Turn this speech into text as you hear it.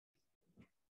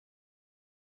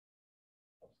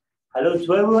Hello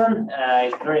to everyone.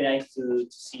 It's very nice to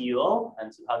see you all and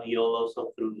to have you all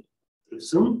also through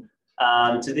Zoom.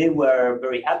 Today we're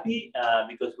very happy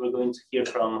because we're going to hear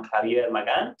from Javier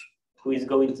Magan, who is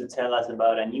going to tell us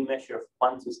about a new measure of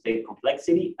quantum state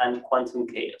complexity and quantum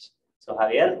chaos. So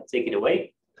Javier, take it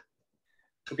away.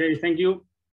 Okay, thank you.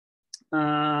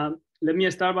 Let me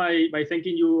start by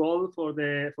thanking you all for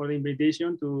the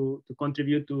invitation to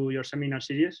contribute to your seminar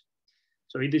series.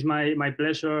 So it is my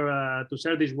pleasure to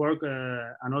share this work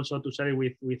and also to share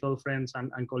it with all friends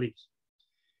and colleagues.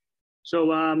 So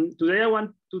today I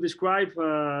want to describe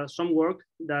some work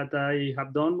that I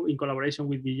have done in collaboration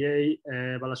with Vijay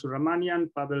Balasubramanian,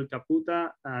 Pavel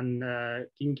Kaputa, and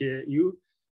Kinke Yu,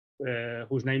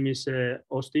 whose name is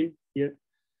Austin here,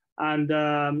 and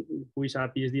who is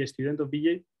a PhD student of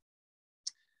Vijay.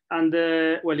 And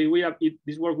well,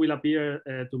 this work will appear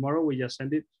tomorrow. We just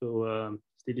sent it, so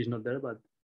still is not there, but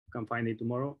you can find it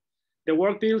tomorrow. The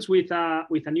work deals with a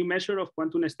new measure of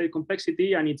quantum state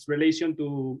complexity and its relation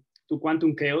to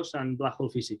quantum chaos and black hole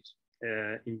physics,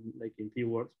 in few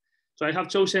words. So I have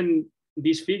chosen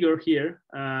this figure here,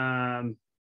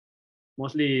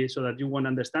 mostly so that you won't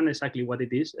understand exactly what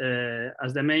it is,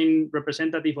 as the main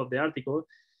representative of the article.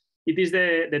 It is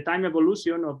the time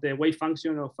evolution of the wave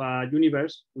function of a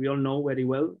universe we all know very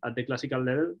well at the classical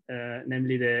level,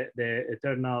 namely the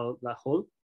eternal black hole.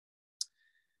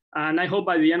 And I hope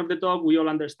by the end of the talk, we all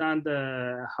understand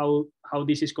how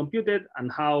this is computed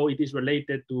and how it is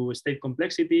related to state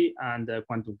complexity and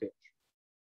quantum chaos.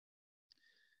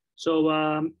 So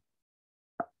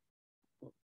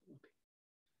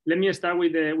let me start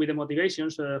with the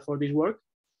motivations for this work.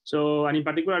 So, and in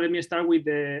particular, let me start with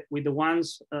the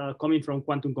ones coming from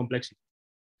quantum complexity.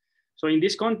 So in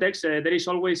this context, there is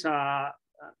always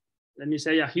let me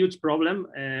say, a huge problem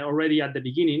already at the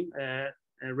beginning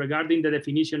regarding the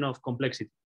definition of complexity.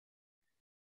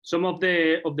 Some of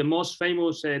the most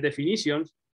famous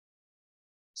definitions,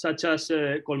 such as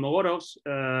Kolmogorov's,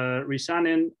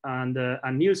 Risanen, and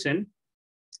Nielsen,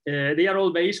 they are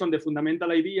all based on the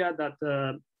fundamental idea that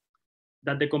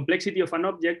the complexity of an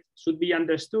object should be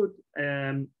understood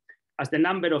as the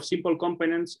number of simple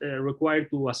components required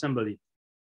to assemble it.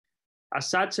 As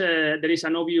such, there is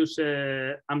an obvious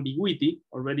ambiguity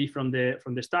already from the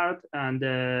start, and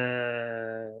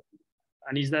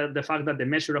is the fact that the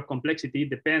measure of complexity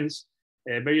depends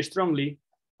very strongly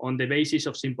on the basis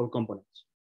of simple components.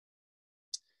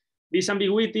 This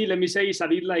ambiguity, let me say, is a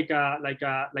bit like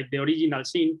the original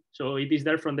sin. So it is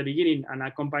there from the beginning and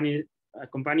accompanies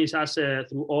us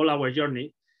through all our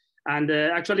journey. And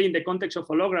actually, in the context of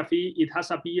holography, it has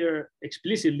appeared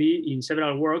explicitly in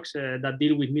several works that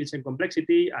deal with Nielsen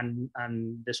complexity and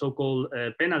the so-called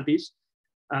penalties.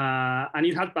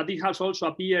 But it has also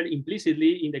appeared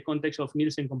implicitly in the context of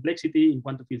Nielsen complexity in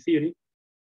quantum field theory.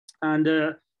 And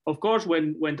of course,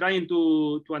 when trying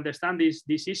to understand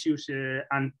these issues,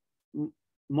 and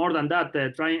more than that,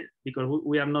 because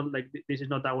we are not like, this is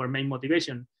not our main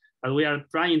motivation, but we are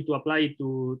trying to apply it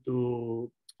to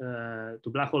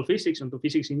black hole physics and to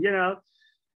physics in general.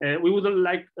 We would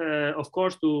like, of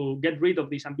course, to get rid of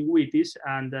these ambiguities.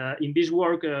 And in this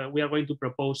work, we are going to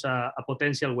propose a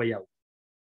potential way out.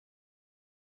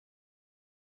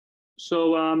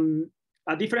 So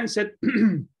a different set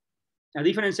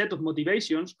of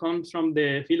motivations comes from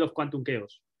the field of quantum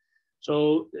chaos.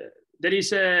 So there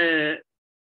is let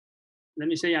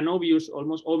me say, an obvious,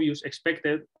 almost obvious,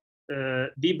 expected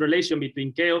deep relation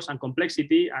between chaos and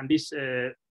complexity, and this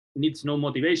needs no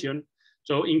motivation.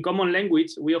 So in common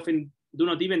language, we often do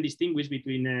not even distinguish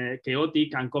between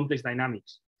chaotic and complex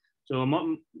dynamics. So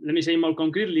let me say more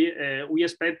concretely, we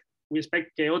expect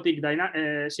chaotic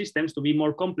systems to be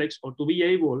more complex, or to be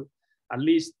able, at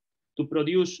least, to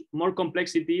produce more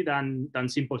complexity than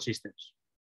simple systems.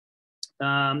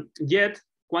 Yet,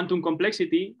 quantum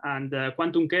complexity and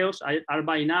quantum chaos are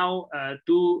by now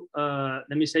two,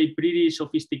 let me say, pretty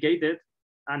sophisticated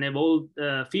and evolved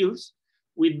fields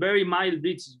with very mild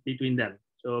bridges between them.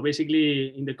 So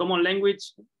basically, in the common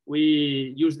language,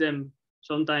 we use them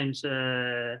sometimes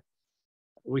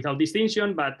without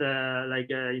distinction, but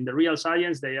in the real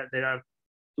science, there are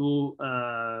two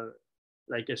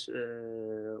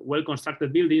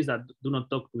well-constructed buildings that do not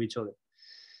talk to each other.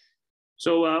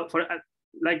 So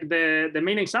like the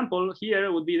main example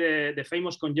here would be the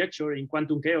famous conjecture in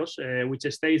quantum chaos, which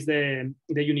states the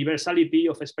universality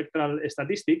of spectral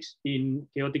statistics in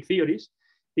chaotic theories.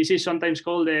 This is sometimes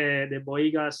called the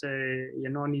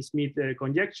Boigas-Iannoni-Smith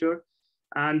conjecture.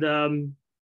 And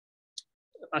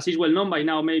as is well known by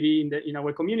now, maybe in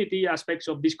our community, aspects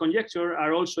of this conjecture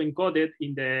are also encoded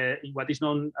in what is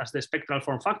known as the spectral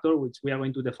form factor, which we are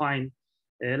going to define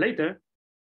later.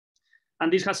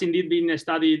 And this has indeed been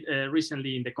studied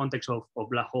recently in the context of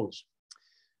black holes.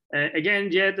 Again,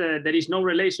 yet there is no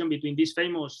relation between this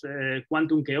famous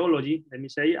quantum chaology, let me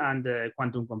say, and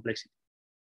quantum complexity.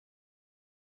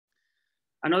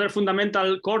 Another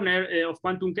fundamental corner of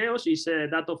quantum chaos is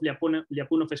that of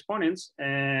Lyapunov exponents.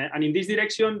 And in this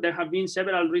direction, there have been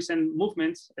several recent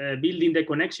movements building the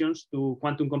connections to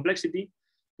quantum complexity,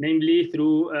 namely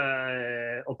through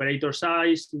operator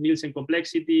size, Nielsen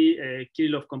complexity,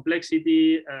 Kirillov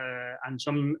complexity, and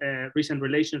some recent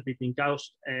relations between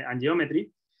chaos and geometry.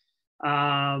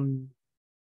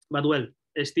 But well,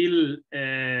 still,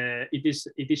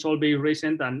 it is all very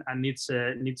recent and needs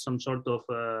some sort of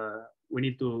we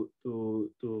need to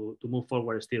move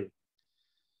forward still.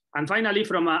 And finally,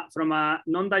 from a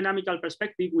non-dynamical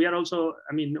perspective, we are also,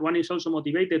 I mean, one is also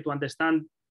motivated to understand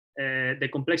the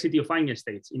complexity of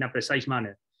eigenstates in a precise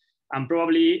manner, and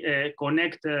probably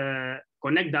connect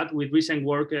that with recent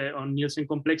work on Nielsen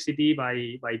complexity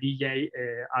by DJ,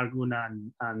 Argun,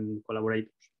 and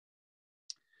collaborators.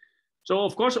 So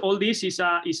of course, all this is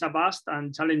a vast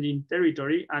and challenging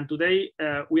territory. And today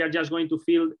we are just going to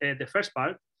fill the first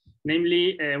part.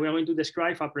 Namely, we are going to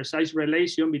describe a precise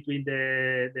relation between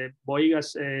the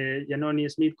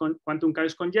Boigas-Giannoni-Smith quantum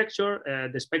chaos conjecture,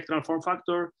 the spectral form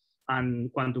factor,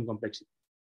 and quantum complexity.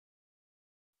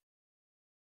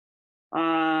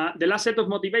 The last set of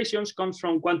motivations comes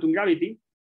from quantum gravity.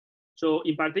 So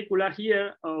in particular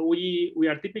here, we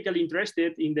are typically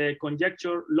interested in the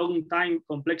conjecture long time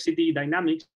complexity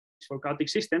dynamics for chaotic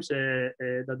systems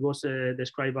that was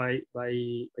described by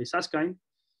Susskind.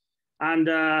 And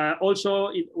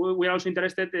also, we are also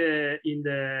interested in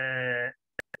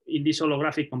these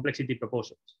holographic complexity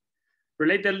proposals.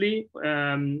 Relatedly,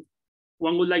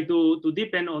 one would like to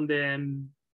deepen on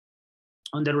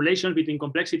the relation between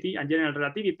complexity and general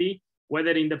relativity,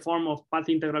 whether in the form of path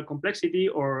integral complexity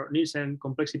or Nielsen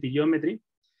complexity geometry.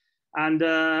 And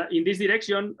in this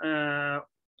direction,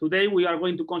 today we are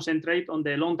going to concentrate on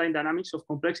the long time dynamics of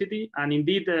complexity. And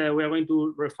indeed, we are going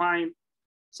to refine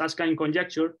Susskind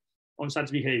conjecture on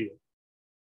such behavior,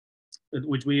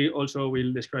 which we also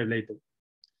will describe later.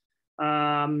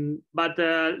 But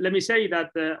let me say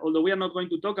that although we are not going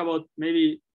to talk about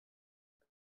maybe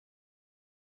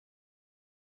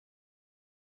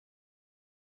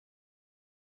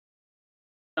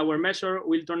our measure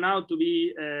will turn out to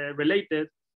be related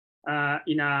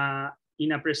in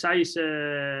a precise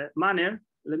manner.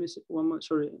 Let me see one more,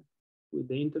 sorry, with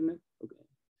the internet. Okay.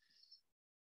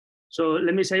 So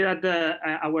let me say that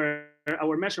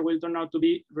our measure will turn out to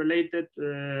be related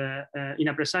in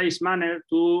a precise manner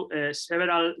to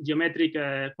several geometric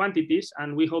quantities,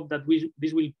 and we hope that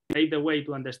this will pave the way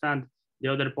to understand the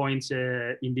other points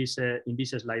in this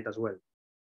slide as well.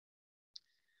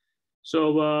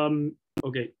 So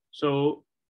okay, so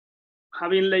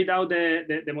having laid out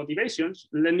the motivations,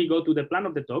 let me go to the plan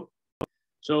of the talk.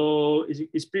 So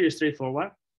it's pretty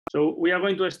straightforward. So we are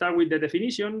going to start with the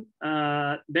definition.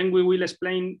 Then we will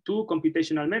explain two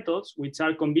computational methods which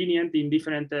are convenient in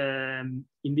different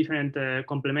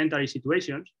complementary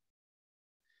situations.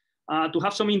 To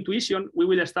have some intuition, we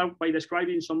will start by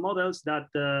describing some models that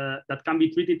can be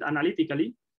treated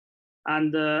analytically.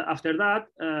 And after that,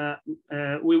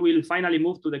 we will finally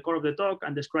move to the core of the talk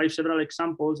and describe several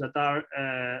examples that are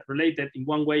related in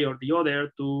one way or the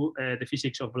other to the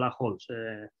physics of black holes.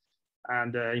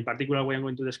 And in particular, we are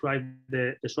going to describe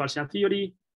the Schwarzian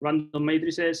theory, random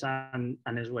matrices, and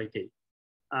SYK.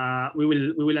 We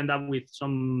will end up with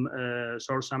some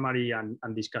short summary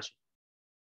and discussion.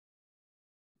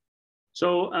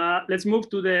 So let's move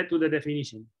to the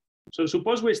definition. So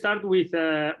suppose we start with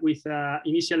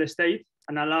initial state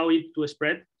and allow it to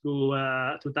spread through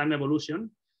time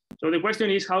evolution. So the question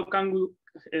is, how can we,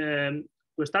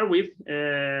 to start with,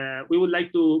 we would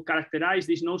like to characterize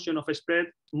this notion of a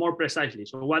spread more precisely.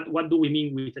 So what do we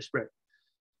mean with a spread?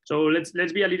 So let's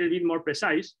be a little bit more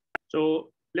precise.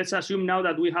 So let's assume now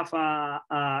that we have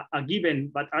a given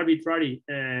but arbitrary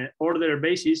order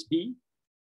basis B.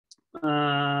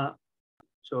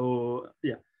 So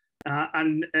yeah.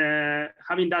 And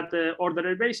having that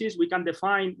ordered basis, we can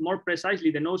define more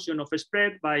precisely the notion of a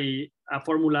spread by a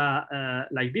formula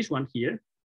like this one here.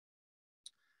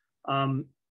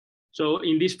 So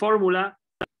in this formula,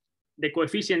 the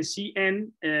coefficients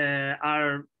Cn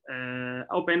are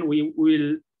open. We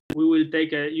will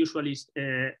take usually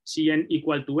Cn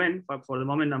equal to n for the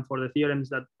moment, and for the theorems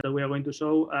that we are going to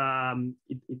show,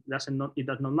 it does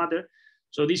not matter.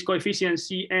 So these coefficients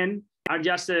Cn are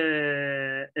just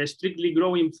strictly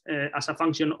growing as a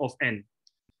function of n.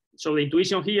 So the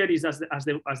intuition here is that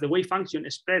as the wave function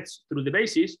spreads through the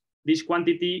basis, this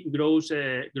quantity grows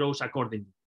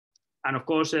accordingly. And of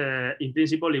course, in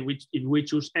principle, if we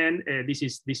choose n, this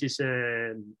is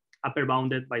upper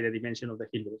bounded by the dimension of the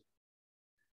Hilbert.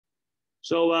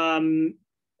 So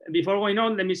before going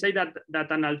on, let me say that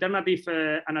an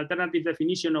alternative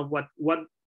definition of what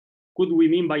could we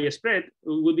mean by a spread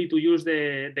would be to use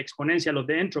the exponential of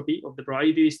the entropy of the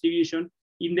probability distribution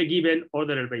in the given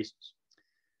ordered basis.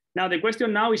 Now, the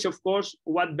question now is, of course,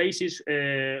 what basis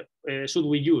should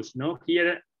we use? No,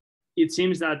 here it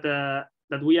seems that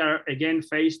we are again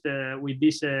faced with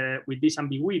these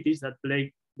ambiguities that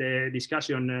plague the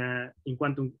discussion in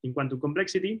quantum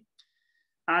complexity.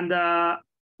 And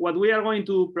what we are going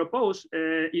to propose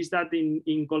is that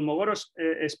in Kolmogorov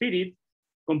spirit,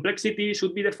 complexity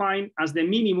should be defined as the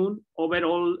minimum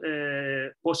overall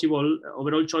possible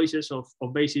overall choices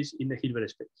of bases in the Hilbert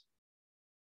space.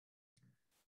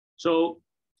 So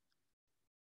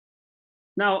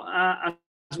now,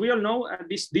 as we all know,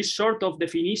 this sort of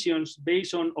definitions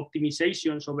based on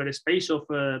optimizations over a space of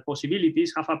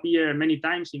possibilities have appeared many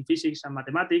times in physics and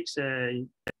mathematics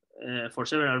for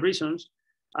several reasons.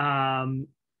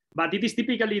 But it is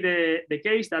typically the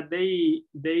case that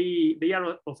they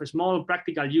are of a small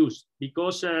practical use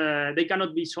because they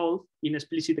cannot be solved in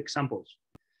explicit examples.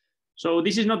 So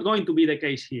this is not going to be the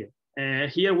case here.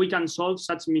 Here we can solve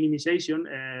such minimization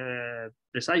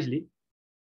precisely,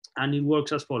 and it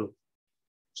works as follows.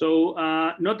 So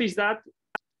notice that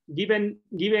given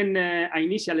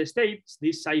initial states,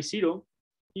 this psi 0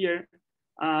 here,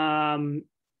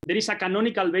 there is a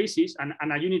canonical basis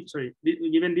and a unit. Sorry,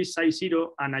 given this psi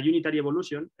 0 and a unitary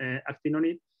evolution acting on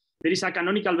it, there is a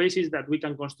canonical basis that we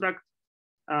can construct.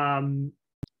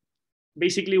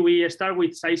 Basically, we start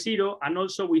with psi 0 and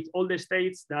also with all the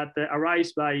states that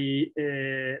arise by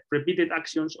repeated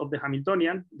actions of the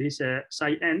Hamiltonian, this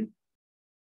psi n.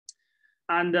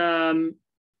 And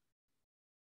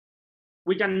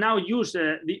we can now use,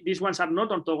 these ones are not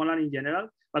orthogonal in general,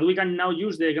 but we can now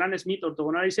use the Gram-Schmidt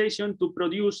orthogonalization to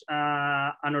produce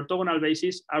an orthogonal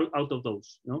basis out of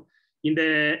those. No? In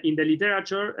the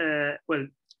literature, well,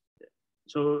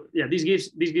 so yeah, this gives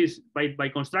by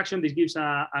construction, this gives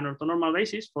an orthonormal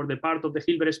basis for the part of the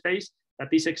Hilbert space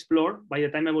that is explored by the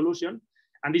time evolution,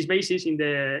 and this basis in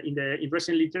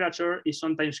recent literature is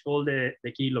sometimes called the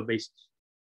Kirillov basis.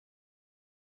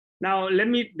 Now let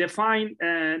me define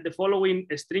the following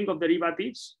string of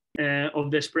derivatives of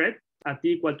the spread at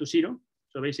t equal to 0.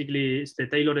 So basically, it's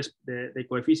the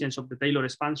coefficients of the Taylor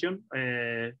expansion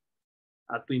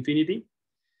up to infinity.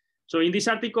 So in this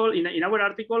article, in our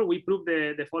article, we prove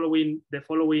the following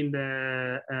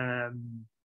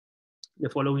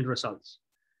results.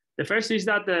 The first is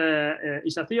that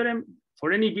is a theorem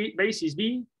for any basis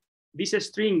b. This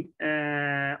string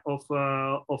of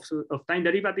time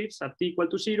derivatives at t equal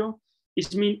to 0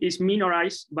 is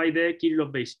minorized by the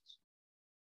Kirillov basis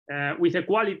with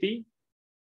equality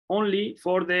only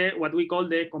for what we call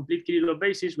the complete Kirillov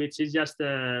basis, which is just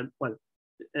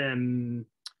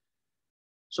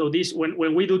so this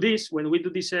when we do this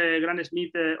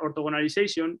Gram-Schmidt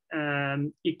orthogonalization,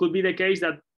 it could be the case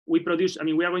that we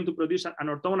are going to produce an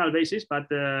orthogonal basis, but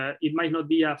it might not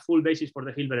be a full basis for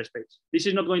the Hilbert space. This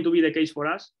is not going to be the case for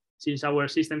us since our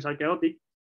systems are chaotic,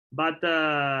 but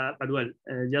well,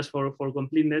 just for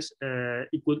completeness,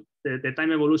 the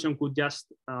time evolution could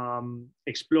just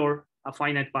explore a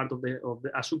finite part of a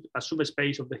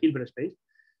subspace of the Hilbert space,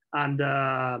 and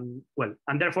well,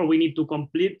 and therefore we need to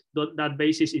complete that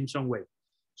basis in some way.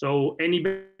 So any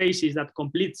basis that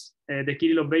completes the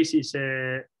Kirillov basis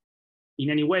in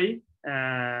any way,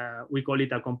 we call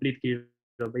it a complete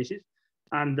Kirillov basis,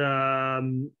 and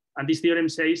this theorem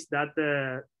says that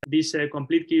this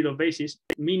complete Kirillov basis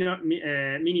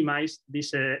minimize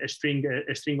this string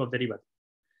of derivatives.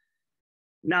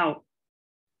 Now,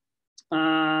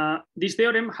 this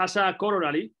theorem has a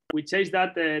corollary, which says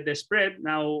that the spread,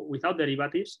 now without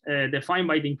derivatives, defined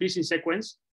by the increasing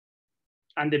sequence,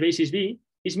 and the basis b,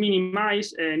 is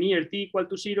minimized near t equal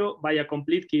to 0 by a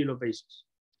complete Kirillov basis.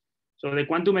 So the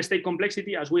quantum state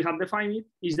complexity, as we have defined it,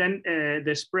 is then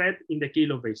the spread in the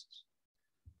Kirillov basis.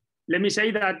 Let me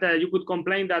say that you could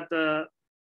complain that,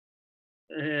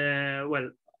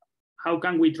 well, how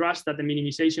can we trust that the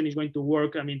minimization is going to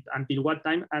work? I mean, until what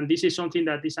time? And this is something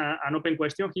that is an open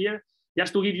question here,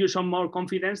 just to give you some more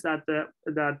confidence that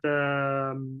that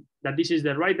this is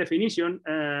the right definition.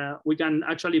 We can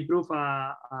actually prove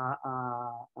a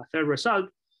third result,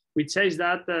 which says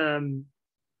that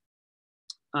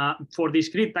for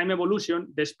discrete time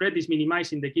evolution, the spread is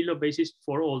minimized in the Kirillov basis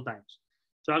for all times.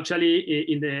 So actually,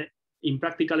 in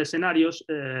practical scenarios,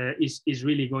 is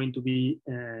really going to be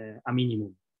a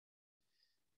minimum.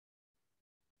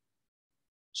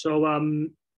 So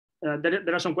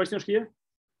there are some questions here.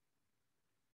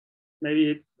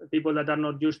 Maybe people that are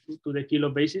not used to the kilo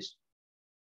basis.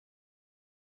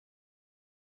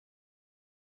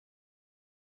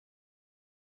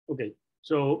 Okay,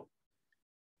 so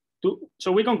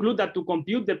we conclude that to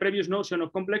compute the previous notion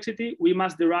of complexity, we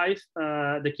must derive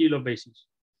the kilo basis.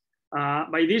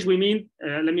 By this, we mean,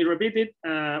 let me repeat it,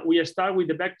 we start with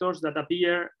the vectors that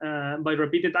appear by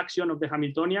repeated action of the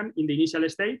Hamiltonian in the initial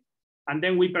state, and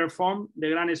then we perform the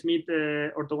Gram-Schmidt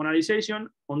orthogonalization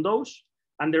on those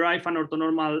and derive an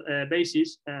orthonormal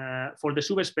basis for the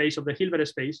subspace of the Hilbert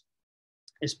space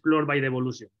explored by the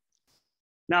evolution.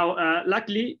 Now,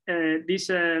 luckily, this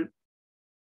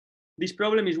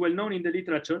problem is well known in the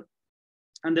literature,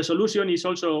 and the solution is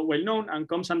also well known and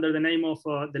comes under the name of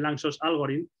the Lang-Sos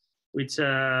algorithm, which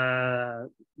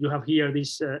you have here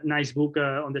this nice book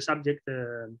on the subject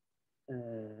that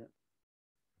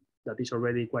is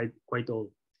already quite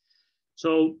old.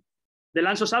 So the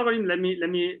Lang-Sos algorithm,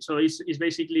 so it's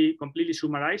basically completely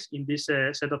summarized in this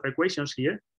set of equations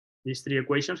here, these three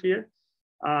equations here,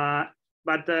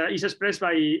 but it's expressed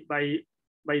by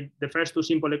the first two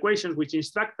simple equations, which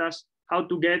instruct us how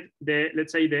to get the,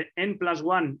 let's say, the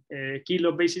n+1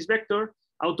 kilo basis vector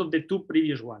out of the two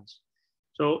previous ones.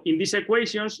 So in these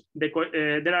equations,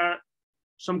 there are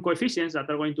some coefficients that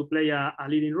are going to play a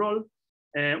leading role,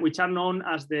 which are known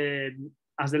as the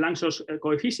Lang-Sos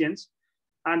coefficients.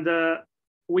 And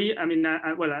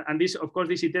and this, of course,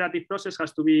 this iterative process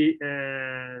has to be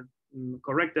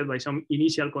corrected by some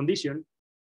initial condition.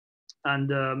 And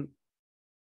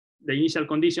the initial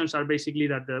conditions are basically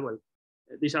that,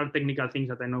 these are technical things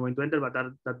that I'm not going to enter, but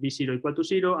that B0 equal to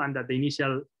 0, and that the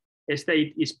initial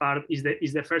state is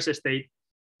the first state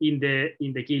in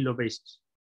the kilo basis.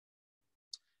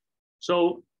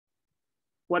 So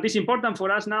what is important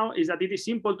for us now is that it is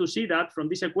simple to see that from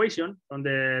this equation, from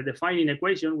the defining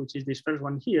equation, which is this first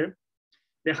one here,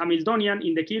 the Hamiltonian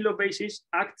in the kilo basis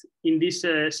acts in this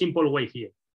simple way here.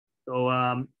 So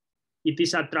it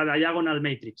is a tridiagonal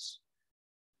matrix.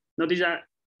 Notice that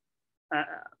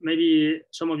maybe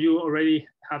some of you already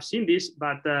have seen this,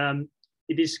 but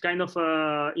it is kind of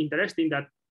interesting that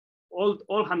all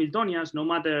Hamiltonians, no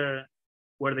matter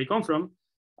where they come from,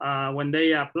 when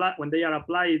they are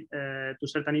applied to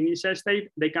certain initial state,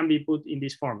 they can be put in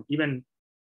this form, even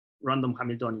random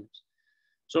Hamiltonians.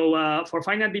 So for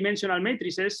finite dimensional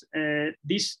matrices,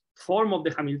 this form of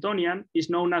the Hamiltonian is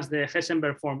known as the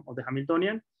Hessenberg form of the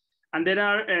Hamiltonian. And there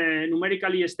are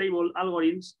numerically stable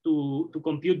algorithms to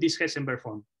compute this Hessenberg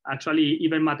form. Actually,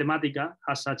 even Mathematica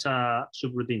has such a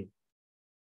subroutine.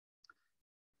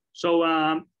 So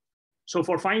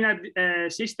for finite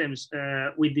systems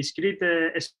with discrete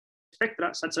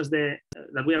spectra, such as that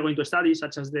we are going to study,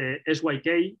 such as the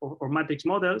SYK or matrix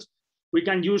models, we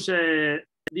can use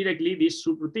directly these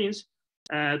subroutines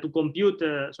to compute.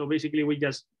 So basically, we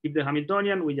just give the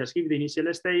Hamiltonian, we just give the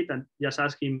initial state, and just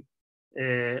ask him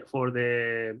for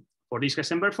this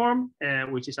Hessenberg form,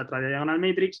 which is a tridiagonal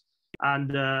matrix,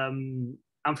 and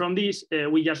from this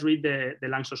we just read the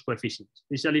Lang-Sos coefficients.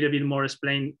 This is a little bit more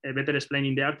better explained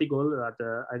in the article, that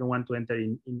I don't want to enter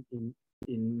in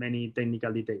many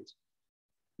technical details.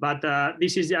 But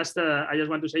this is just I just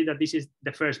want to say that this is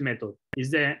the first method.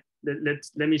 Is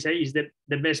let me say is the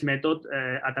best method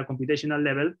at a computational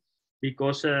level,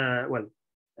 because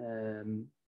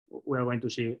we are going to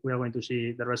see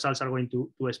the results are going to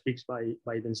speak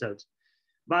by themselves.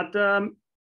 But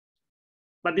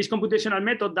this computational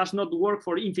method does not work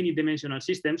for infinite dimensional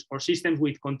systems or systems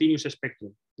with continuous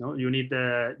spectrum. No, you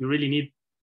really need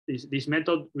this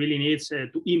method really needs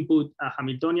to input a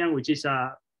Hamiltonian, which is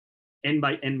a n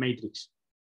by n matrix.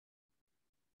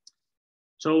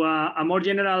 So a more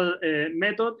general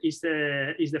method is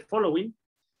the following.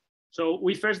 So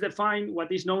we first define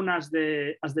what is known as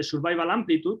the survival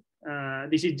amplitude.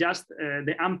 This is just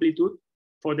the amplitude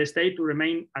for the state to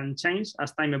remain unchanged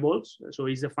as time evolves. So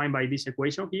it's defined by this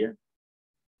equation here.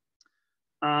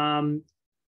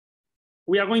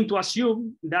 We are going to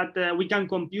assume that we can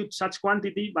compute such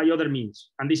quantity by other means,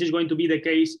 and this is going to be the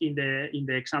case in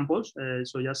the examples.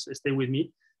 So just stay with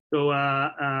me. So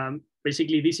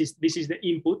basically, this is the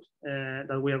input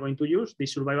that we are going to use, the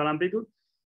survival amplitude.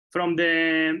 From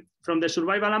the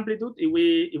survival amplitude, if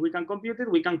we can compute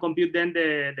it, we can compute then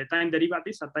the time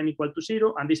derivatives at time equal to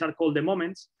 0, and these are called the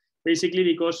moments, basically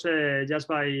because just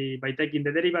by taking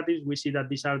the derivatives, we see that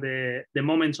these are the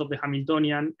moments of the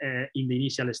Hamiltonian in the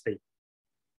initial state.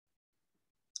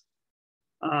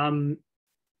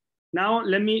 Now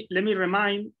let me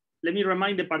remind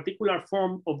the particular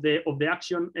form of the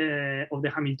action of the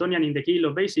Hamiltonian in the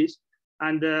kilo basis,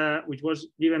 and which was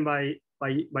given by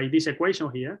this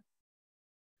equation here.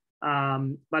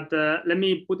 But let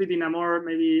me put it in a more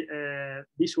maybe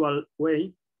visual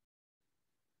way,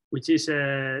 which is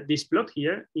this plot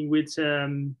here, in which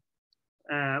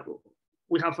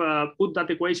we have put that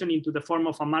equation into the form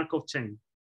of a Markov chain.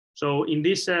 So in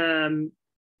this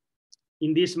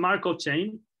Markov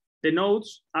chain, the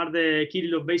nodes are the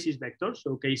Kirillov basis vectors,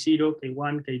 so K0,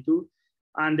 K1, K2,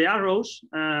 and the arrows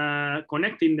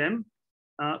connecting them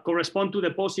correspond to the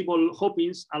possible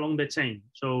hoppings along the chain.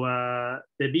 So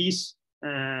the B's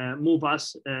move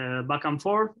us back and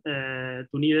forth to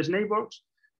nearest neighbors,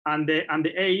 and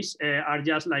the A's are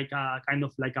just like a kind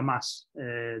of like a mass.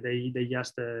 They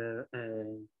just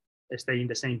stay in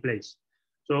the same place.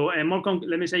 So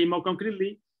let me say more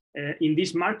concretely, in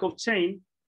this Markov chain,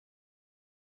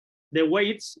 the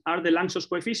weights are the Langsos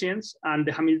coefficients, and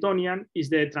the Hamiltonian is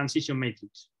the transition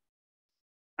matrix.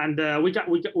 And we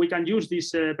can use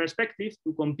this perspective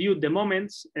to compute the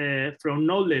moments from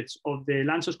knowledge of the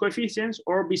Langsos coefficients,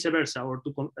 or vice versa, or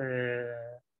to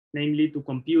namely to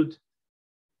compute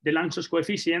the Langsos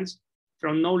coefficients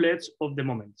from knowledge of the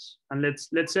moments. And let's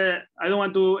say, I don't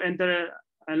want to enter,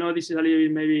 I know this is a little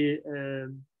bit maybe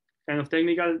kind of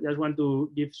technical, just want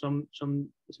to give some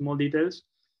small details,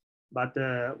 but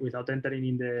without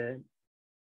entering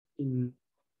to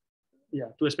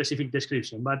a specific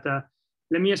description. But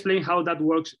let me explain how that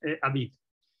works a bit.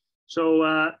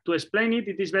 So to explain it,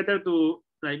 it is better to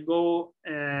like go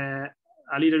a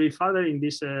little bit further in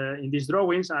these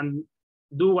drawings and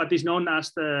do what is known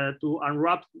as to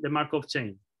unwrap the Markov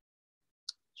chain.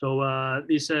 So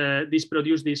this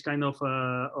produced this kind of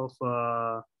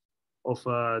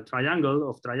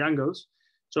triangles.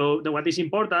 So what is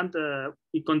important,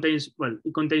 it contains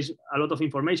a lot of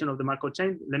information of the Markov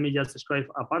chain. Let me just describe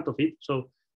a part of it.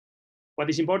 So what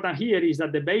is important here is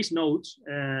that the base nodes,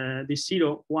 this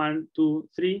 0, 1, 2,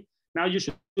 3, now you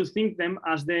should think them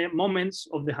as the moments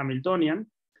of the Hamiltonian,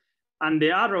 and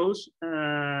the arrows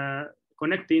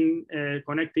connecting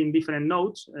different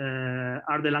nodes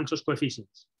are the Langsos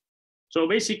coefficients. So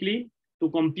basically, to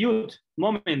compute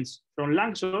moments from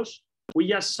Langsos, we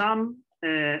just sum.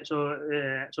 So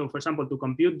for example, to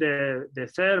compute the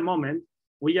third moment,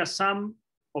 we just sum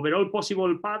overall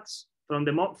possible paths from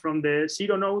the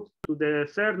 0 node to the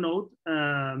third node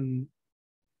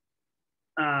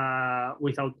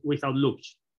without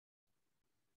loops.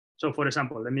 So for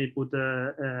example, let me put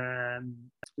an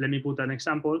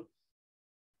example.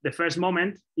 The first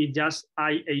moment is just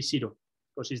IA0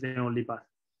 because it's the only path.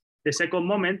 The second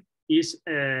moment is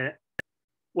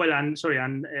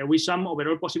we sum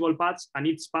overall possible paths, and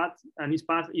each path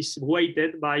is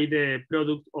weighted by the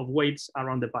product of weights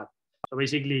around the path. So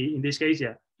basically, in this case,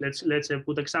 yeah, let's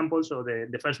put examples. So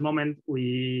the first moment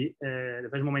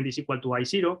is equal to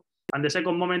I0, and the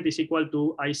second moment is equal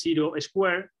to I0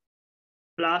 squared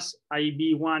plus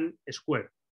IB1 squared.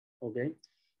 Okay.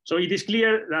 So it is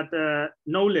clear that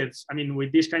knowledge, I mean,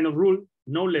 with this kind of rule,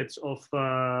 knowledge of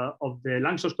the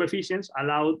Langsos coefficients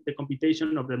allowed the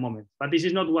computation of the moment. But this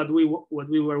is not what we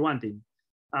were wanting.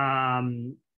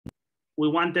 We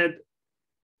wanted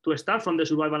to start from the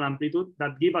survival amplitude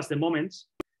that give us the moments,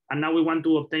 and now we want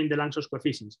to obtain the Langsos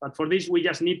coefficients. But for this, we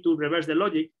just need to reverse the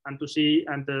logic and to see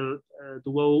and to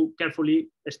go carefully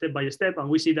step by step, and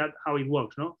we see that how it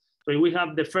works. No, so if we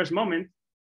have the first moment,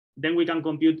 then we can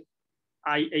compute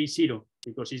IA0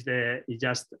 because the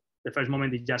first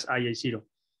moment is just IA0.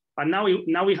 But now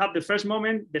we have the first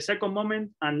moment, the second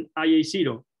moment, and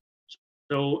IA0.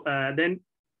 So then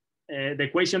the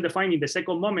equation defined in the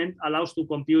second moment allows to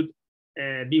compute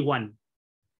B1.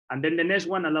 And then the next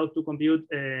one allows to compute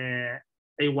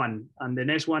A1, and the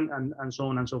next one, and so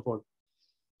on and so forth.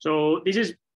 So this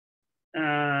is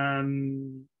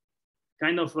kind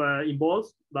of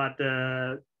involved, but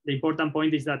the important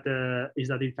point is that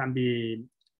it can be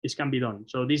done.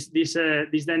 So this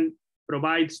then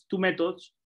provides two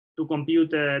methods to compute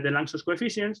the Langsos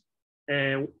coefficients,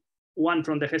 one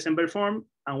from the Hessenberg form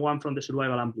and one from the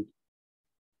survival amplitude.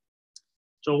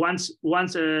 So once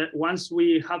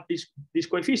we have these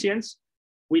coefficients,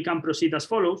 we can proceed as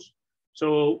follows.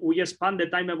 So we expand the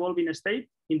time evolving state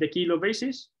in the Kirillov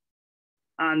basis,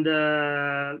 and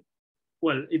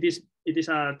it is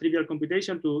a trivial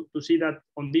computation to see that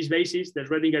on this basis, the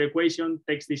Schrödinger equation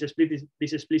takes this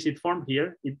explicit form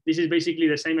here. This is basically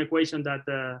the same equation that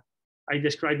I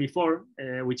described before,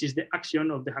 which is the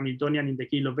action of the Hamiltonian in the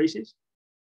Kirillov basis.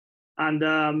 And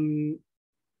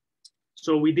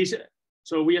so with this,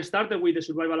 so we started with the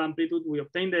survival amplitude. We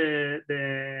obtained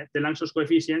the Langsos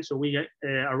coefficient. So we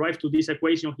arrived to this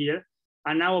equation here.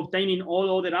 And now obtaining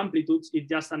all other amplitudes is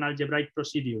just an algebraic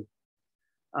procedure.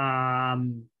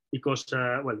 Because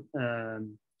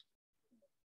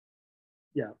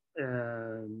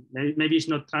maybe it's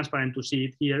not transparent to see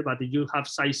it here, but if you have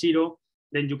size 0,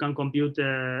 then you can compute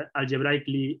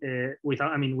algebraically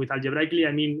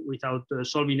without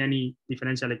solving any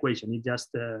differential equation. It's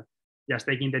just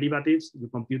taking derivatives. You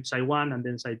compute psi 1 and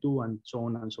then psi 2 and so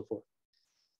on and so forth.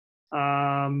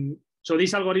 So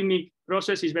this algorithmic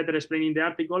process is better explained in the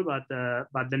article, but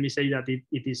let me say that it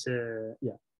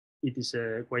is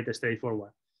quite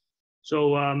straightforward.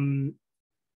 So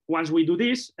once we do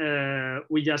this,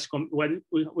 we have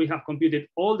computed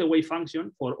all the wave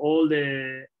function for all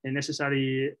the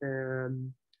necessary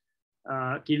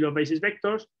kilo basis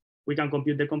vectors. We can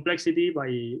compute the complexity by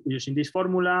using this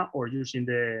formula or using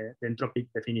the entropic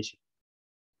definition.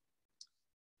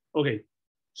 Okay,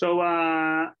 so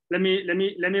let me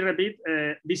repeat.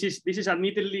 This is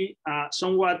admittedly a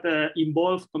somewhat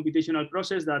involved computational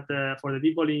process that for the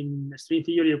people in string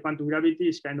theory of quantum gravity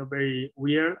is kind of very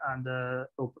weird and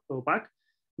opaque.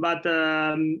 But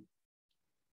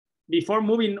before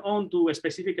moving on to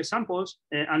specific examples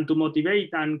and to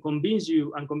motivate and convince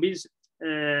you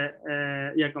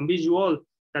all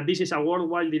that this is a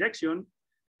worldwide direction,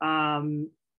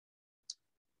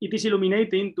 it is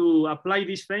illuminating to apply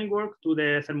this framework to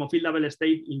the thermofield double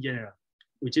state in general,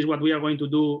 which is what we are going to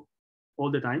do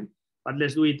all the time, but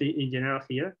let's do it in general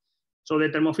here. So the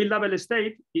thermofield double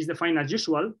state is defined as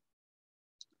usual.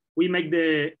 We make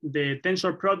the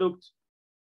tensor product.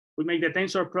 We make the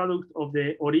tensor product of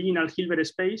the original Hilbert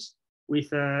space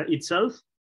with itself.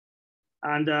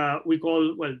 And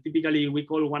typically we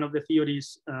call one of the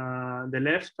theories the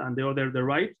left and the other the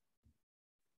right.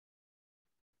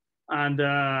 And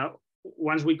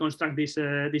once we construct this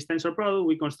tensor product,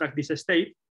 we construct this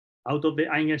state out of the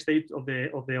eigenstate of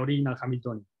the original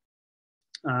Hamiltonian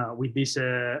with these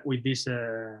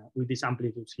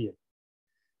amplitudes here.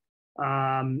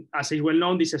 As is well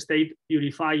known, this state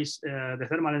purifies the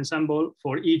thermal ensemble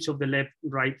for each of the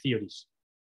left-right theories.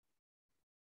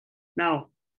 Now,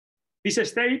 this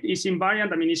state is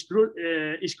invariant. I mean, it's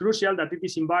crucial that it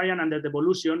is invariant under the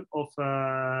evolution of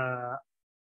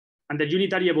and the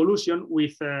unitary evolution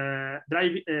with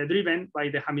driven by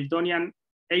the Hamiltonian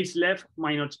h left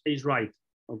minus h right.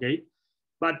 Okay,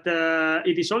 but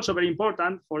it is also very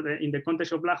important in the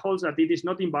context of black holes that it is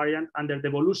not invariant under the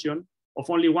evolution of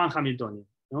only one Hamiltonian.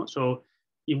 No? So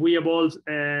if we evolve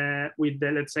with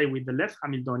the left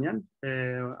Hamiltonian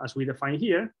as we define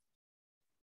here,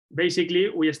 basically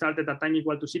we started at time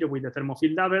equal to 0 with the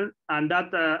thermofield double, and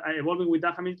that evolving with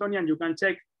that Hamiltonian, you can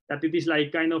check that it is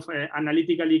like kind of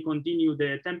analytically continue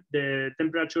the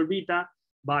temperature beta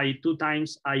by 2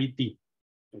 times IT.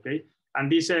 Okay,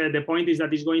 and this the point is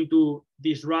that it's going to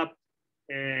disrupt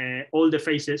all the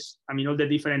phases. I mean, all the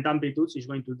different amplitudes is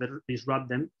going to disrupt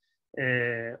them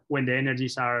when the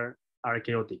energies are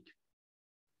chaotic.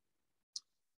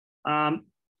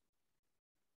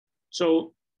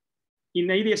 So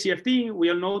in ADS-CFT, we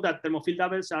all know that thermofield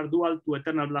doubles are dual to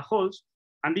eternal black holes.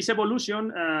 And this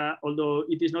evolution, although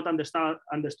it is not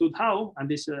understood how, and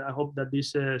this I hope that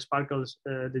this sparkles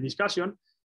the discussion,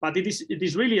 but it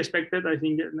is really expected, I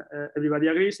think everybody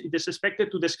agrees, it is expected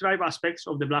to describe aspects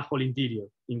of the black hole interior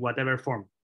in whatever form.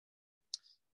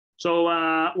 So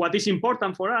what is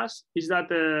important for us is that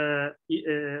the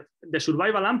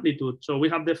survival amplitude, so we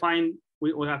have defined,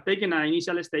 we have taken an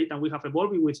initial state and we have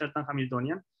evolved with certain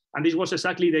Hamiltonian, and this was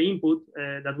exactly the input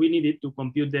that we needed to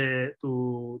compute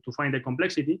to find the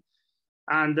complexity.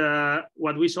 And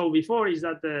what we saw before is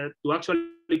that to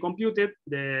actually compute it,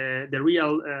 the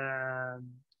real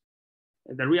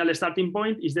starting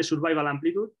point is the survival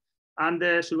amplitude, and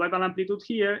the survival amplitude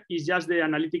here is just the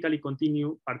analytically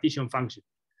continued partition function.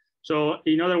 So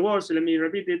in other words, let me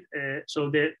repeat it.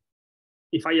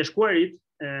 If I square it,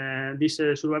 this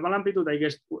survival amplitude, I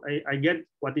get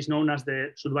what is known as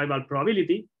the survival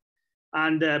probability,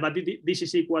 and but this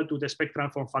is equal to the spectral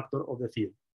form factor of the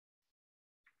field.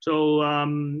 So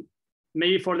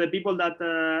maybe for the people that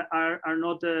are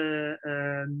not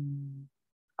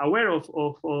aware of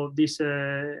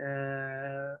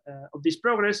this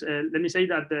progress, let me say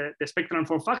that the spectral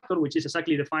form factor, which is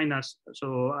exactly defined as,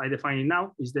 so I define it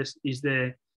now,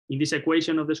 in this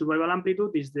equation of the survival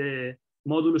amplitude is the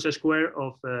modulus square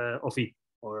of it,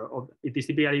 or it is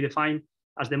typically defined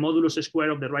as the modulus square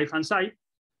of the right-hand side.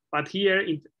 But here,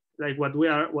 like what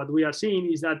we are seeing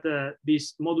is that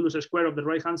this modulus square of the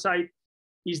right-hand side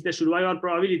is the survival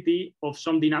probability of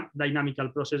some dynamical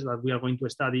process that we are going to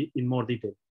study in more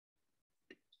detail.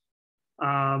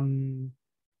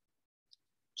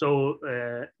 So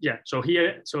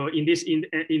here, so in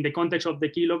the context of the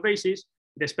kilo basis,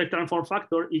 the spectral form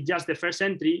factor is just the first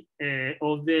entry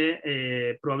of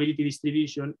the probability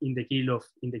distribution in the kilo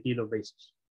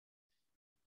basis.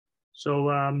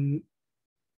 So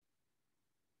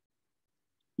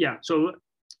yeah, so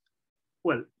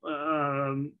well,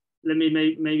 let me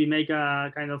maybe make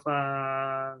a kind of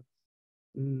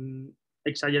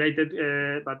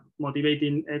exaggerated but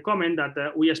motivating comment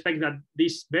that we expect that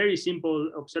this very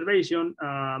simple observation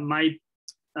might,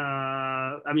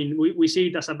 I mean, we see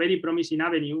it as a very promising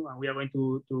avenue, and we are going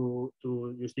to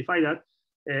justify that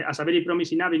as a very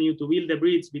promising avenue to build the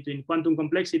bridge between quantum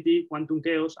complexity, quantum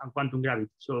chaos, and quantum gravity.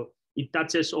 So it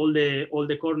touches all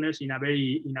the corners in a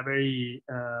very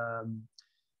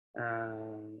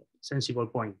sensible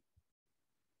point.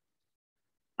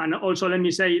 And also, let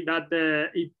me say that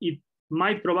it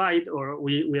might provide, or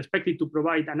we expect it to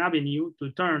provide, an avenue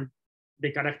to turn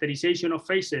the characterization of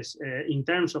phases in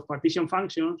terms of partition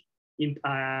functions to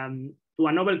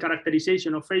a novel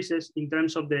characterization of phases in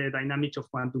terms of the dynamics of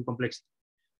quantum complexity,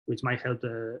 which might help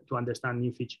to understand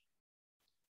new features.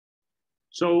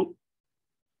 So,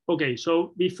 okay,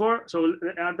 so before, so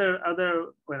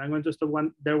well, I'm going to stop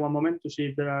one moment to see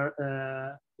if there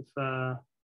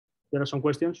are some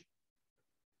questions.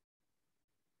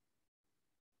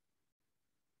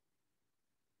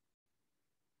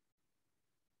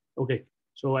 Okay,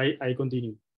 so I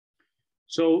continue.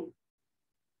 So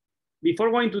before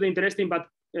going to the interesting but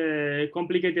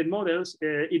complicated models,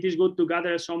 it is good to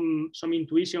gather some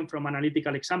intuition from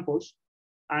analytical examples.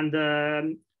 And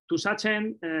to such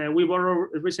end, we borrow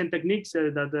recent techniques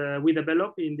that we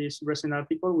developed in this recent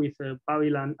article with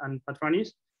Pavel and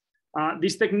Patranis.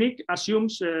 This technique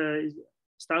assumes,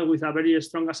 starts with a very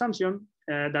strong assumption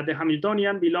that the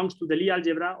Hamiltonian belongs to the Lie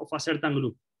algebra of a certain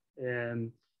group.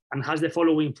 And has the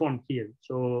following form here.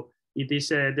 So it is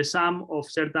the sum of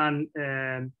certain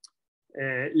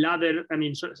ladder, I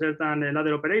mean, certain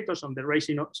ladder operators on the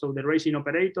raising, so the raising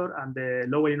operator and the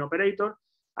lowering operator,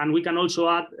 and we can also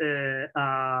add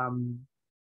an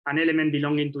element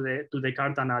belonging to the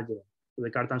Cartan algebra, to the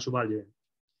Cartan subalgebra.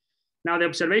 Now, the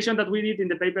observation that we did in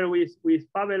the paper with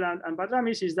Pavel and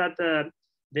Patramis is that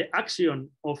the action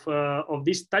of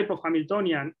this type of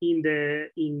Hamiltonian in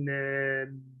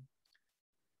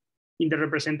the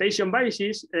representation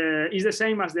basis is the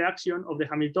same as the action of the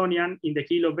Hamiltonian in the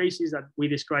kilo basis that we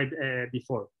described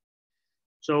before.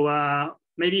 So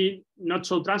maybe not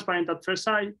so transparent at first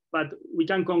sight, but we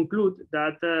can conclude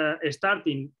that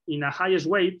starting in a highest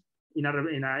weight, in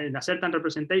a certain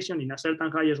representation, in a certain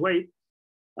highest weight,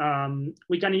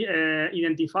 we can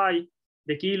identify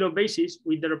the kilo basis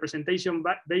with the representation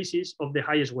basis of the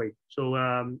highest weight. So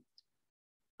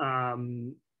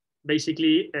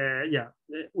basically, yeah,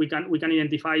 we can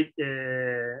identify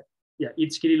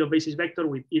each kilo basis vector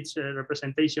with its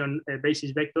representation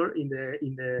basis vector in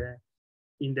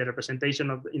the representation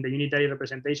of the unitary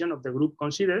representation of the group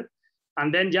considered,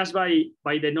 and then just by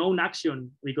the known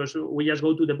action, because we just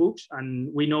go to the books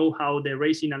and we know how the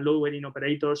raising and lowering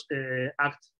operators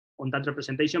act on that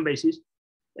representation basis.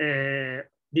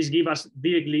 This gives us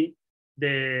directly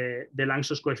the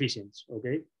Langsos coefficients.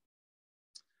 Okay.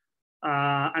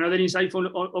 Another insightful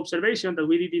observation that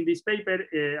we did in this paper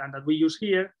and that we use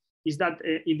here is that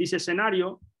in these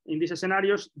scenarios,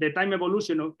 the time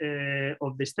evolution of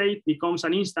the state becomes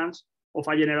an instance of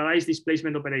a generalized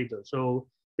displacement operator. So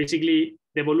basically,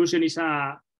 the evolution is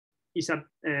a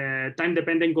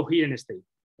time-dependent coherent state.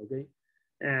 Okay,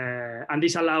 and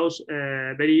this allows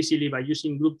very easily, by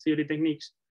using group theory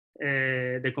techniques,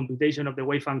 the computation of the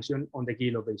wave function on the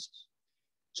kilo basis.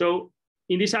 So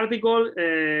in this article,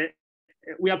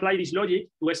 we apply this logic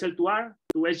to SL2R,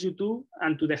 to SU2,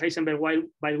 and to the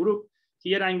Heisenberg-Weil group.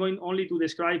 Here I'm going only to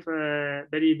describe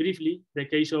very briefly the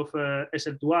case of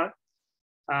SL2R,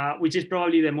 which is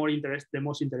probably the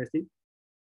most interesting.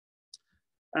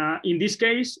 In this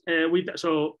case,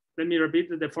 so let me repeat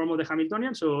the form of the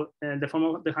Hamiltonian. So the form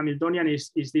of the Hamiltonian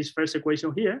is this first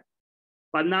equation here.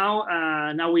 But now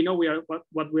we know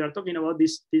what we are talking about.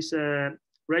 This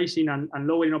raising and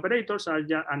lowering operators are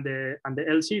and the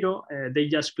L0, they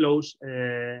just close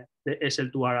the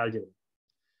SL2R algebra.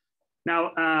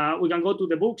 Now we can go to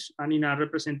the books, and in a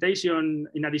representation,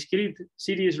 in a discrete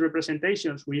series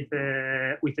representations with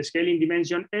a scaling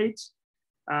dimension h,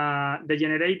 the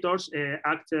generators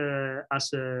act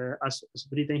as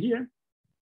written here,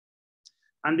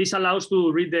 and this allows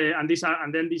to read and these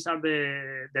are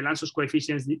the Langsos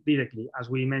coefficients directly, as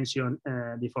we mentioned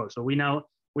before. So we now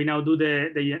do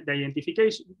the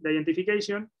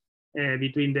identification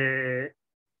between the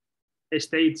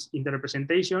states in the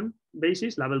representation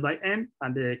basis labeled by n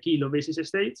and the kilo basis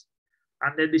states,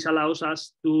 and then this allows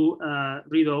us to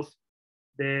read off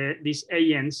these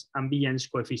ANs and BNs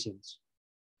coefficients.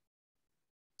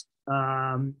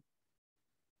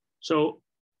 So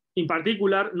in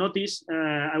particular, notice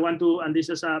I want to, and this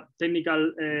is a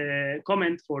technical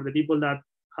comment for the people that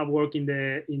have worked in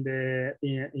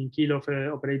Kiel of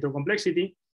operator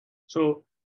complexity. So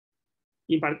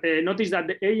notice that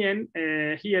the AN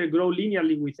here grow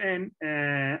linearly with n,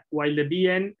 while the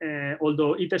Bn,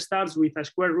 although it starts with a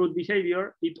square root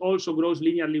behavior, it also grows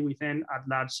linearly with n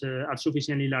at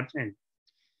sufficiently large n.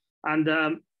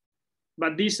 And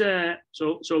but this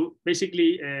so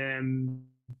basically,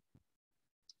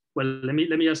 well, let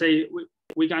me just say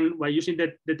we can, by using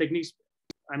the techniques.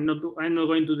 I'm not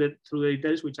going to through the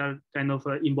details, which are kind of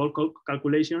involved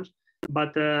calculations,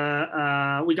 but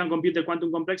we can compute the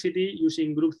quantum complexity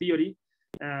using group theory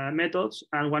methods,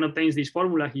 and one obtains this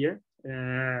formula here,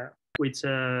 which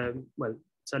well,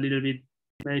 it's a little bit,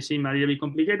 may seem a little bit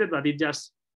complicated, but it's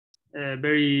just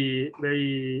very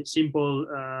simple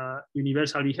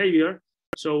universal behavior.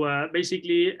 So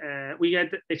basically, we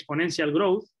get exponential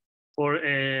growth for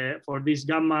this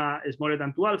gamma smaller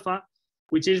than 2 alpha,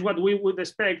 which is what we would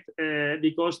expect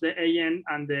because the AN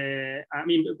and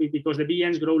because the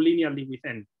BNs grow linearly with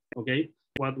n. Okay,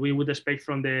 what we would expect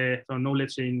from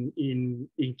knowledge in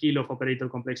Kiel of operator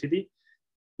complexity.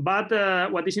 But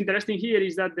what is interesting here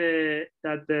is that the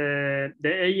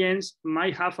ANs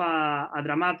might have a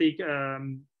dramatic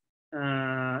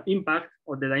impact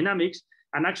on the dynamics,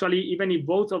 and actually, even if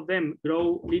both of them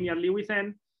grow linearly with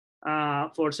n,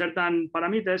 for certain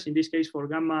parameters, in this case for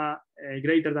gamma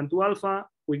greater than 2 alpha,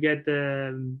 we get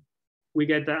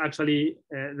actually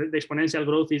the exponential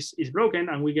growth is broken,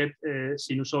 and we get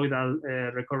sinusoidal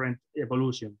recurrent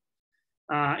evolution.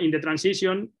 In the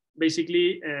transition,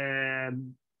 basically,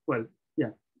 well,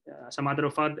 yeah, as a matter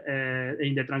of fact,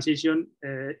 in the transition,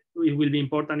 it will be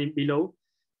important below.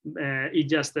 It's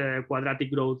just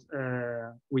quadratic growth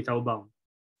without bound.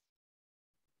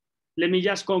 Let me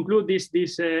just conclude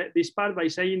this part by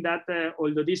saying that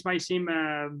although this might seem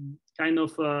kind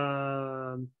of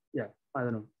yeah, I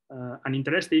don't know,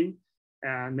 uninteresting,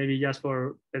 maybe just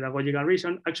for pedagogical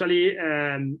reason, actually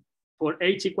for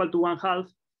h equal to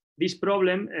 1/2, this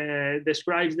problem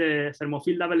describes the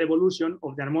thermofield double evolution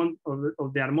of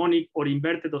the harmonic or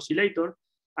inverted oscillator,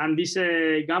 and this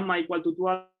gamma equal to 2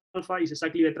 alpha is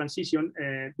exactly the transition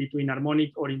between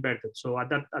harmonic or inverted. So at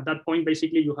that point,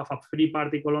 basically, you have a free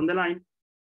particle on the line,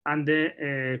 and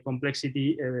the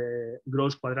complexity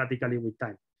grows quadratically with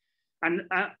time. And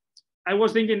I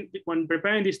was thinking, when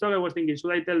preparing this talk, I was thinking,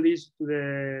 should I tell this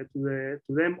to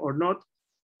them or not?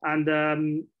 And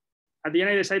at the end,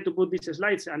 I decided to put these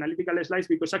slides, analytical slides,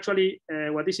 because actually,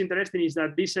 what is interesting is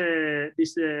that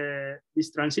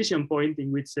this transition point in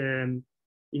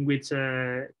which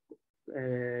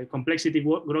complexity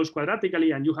grows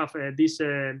quadratically, and you have this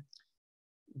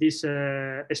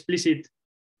explicit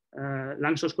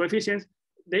Langsos coefficients,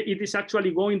 it is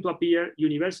actually going to appear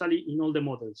universally in all the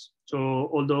models. So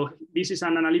although this is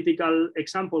an analytical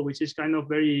example, which is kind of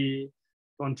very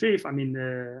contrived, I mean,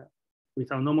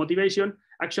 without no motivation,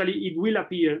 actually it will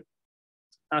appear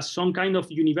as some kind of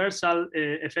universal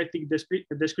effective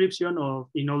description of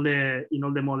in all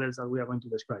the models that we are going to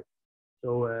describe.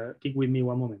 So keep with me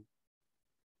one moment.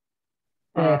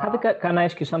 Javi, can I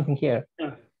ask you something here?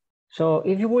 Yeah. So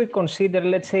if you will consider,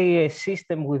 let's say, a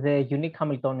system with a unique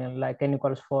Hamiltonian, like n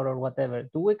equals 4 or whatever,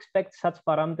 do we expect such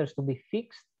parameters to be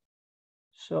fixed?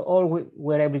 So, or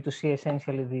we're able to see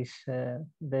essentially this,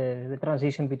 the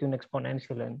transition between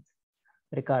exponential and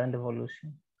recurrent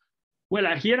evolution? Well,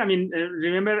 here, I mean,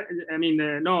 remember, I mean,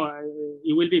 no,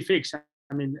 it will be fixed.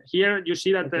 I mean, here you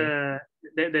see that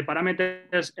the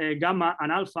parameters gamma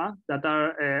and alpha that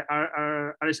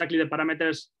are exactly the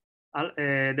parameters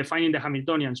defining the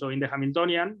Hamiltonian. So in the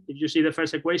Hamiltonian, if you see the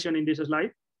first equation in this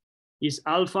slide, is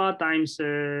alpha times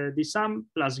the sum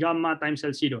plus gamma times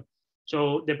L0.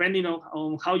 So depending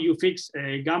on how you fix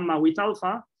gamma with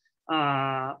alpha,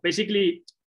 basically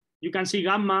you can see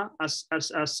gamma as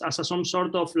some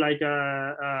sort of like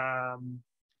a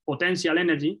potential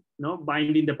energy, no,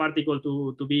 binding the particle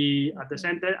to be at the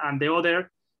center, and the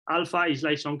other alpha is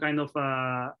like some kind of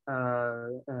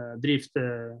drift.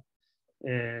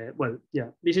 Well,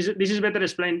 yeah, this is better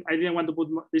explained. I didn't want to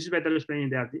put more, this is better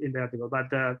explained in the article,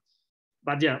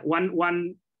 but yeah,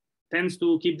 one tends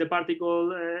to keep the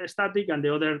particle static, and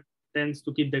the other tends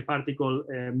to keep the particle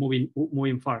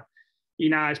moving far.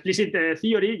 In a explicit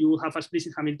theory, you have a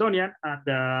explicit Hamiltonian,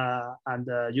 and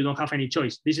you don't have any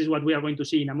choice. This is what we are going to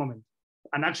see in a moment.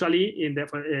 And actually, in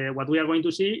what we are going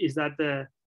to see is that the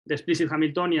explicit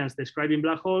Hamiltonians describing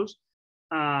black holes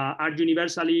are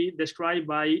universally described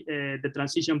by the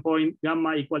transition point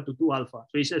gamma equal to 2 alpha.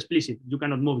 So it's explicit. You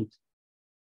cannot move it.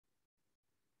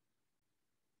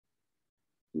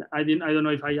 I don't know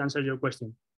if I answered your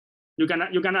question.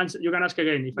 You can ask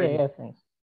again if yeah, thanks.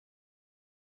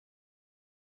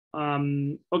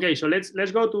 Okay, so let's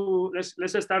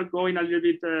start going a little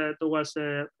bit towards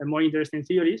more interesting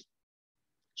theories.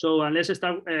 So let's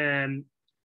start,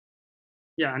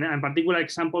 yeah, and particular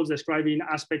examples describing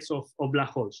aspects of black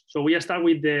holes. So we start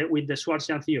with the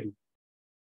Schwarzian theory.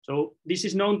 So this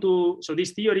is known to, so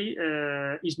this theory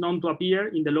is known to appear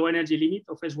in the low energy limit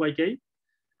of SYK,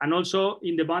 and also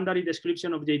in the boundary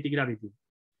description of JT gravity.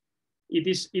 It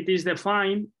is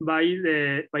defined by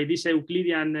this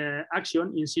Euclidean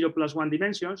action in 0+1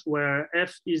 dimensions, where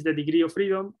f is the degree of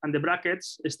freedom and the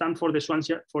brackets stand for the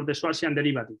Schwarzian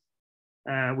derivative,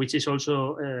 which is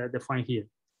also defined here.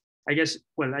 I guess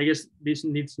this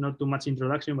needs not too much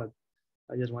introduction, but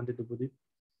I just wanted to put it.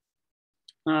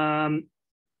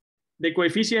 The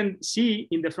coefficient C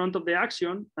in the front of the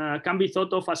action can be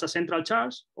thought of as a central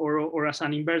charge or as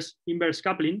an inverse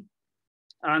coupling,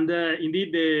 and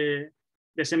indeed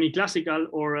the semi-classical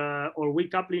or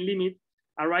weak coupling limit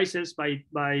arises by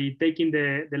taking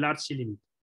the large C limit.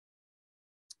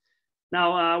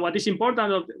 Now, what is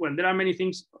important? Well, there are many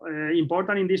things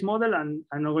important in this model, and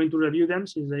I'm not going to review them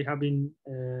since they have been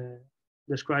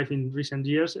described in recent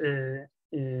years.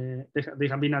 They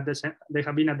have been at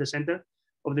the center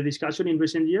of the discussion in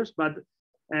recent years. But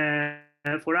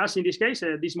for us, in this case,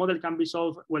 this model can be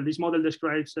solved. Well, this model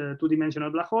describes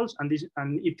two-dimensional black holes, and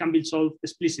it can be solved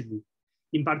explicitly.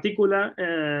 In particular,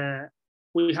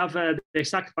 we have the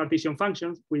exact partition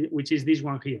function, which is this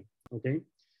one here. Okay,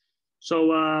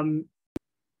 so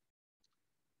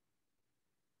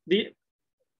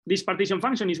this partition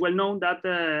function is well known that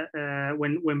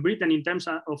when written in terms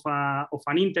of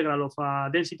an integral of a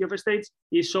density of states,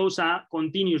 it shows a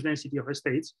continuous density of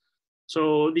states.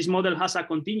 So this model has a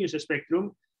continuous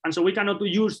spectrum, and so we cannot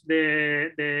use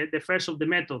the first of the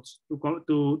methods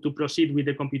to proceed with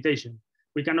the computation.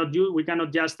 We cannot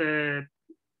just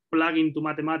plug into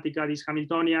Mathematica this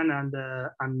Hamiltonian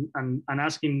and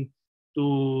ask him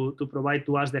to provide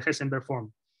to us the Heisenberg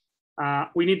form.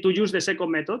 We need to use the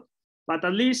second method, but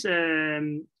at least,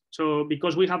 so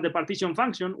because we have the partition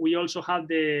function, we also have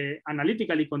the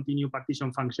analytically continued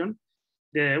partition function,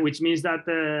 which means that,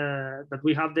 that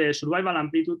we have the survival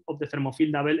amplitude of the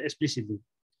thermofield double explicitly.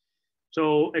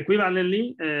 So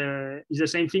equivalently, it's the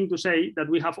same thing to say that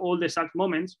we have all the exact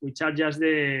moments, which are just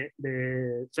the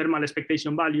thermal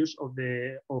expectation values of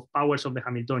powers of the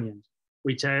Hamiltonians,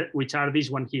 which are this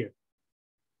one here.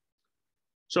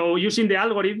 So using the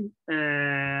algorithm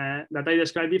that I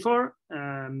described before,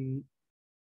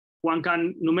 one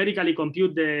can numerically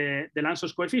compute the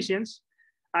Lanczos coefficients.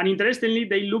 And interestingly,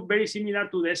 they look very similar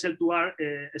to the SL2R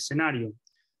scenario.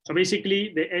 So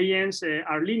basically, the ANs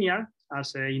are linear,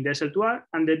 as in the SL2R,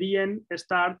 and the DN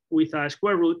start with a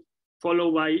square root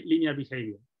followed by linear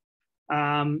behavior.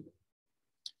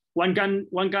 One can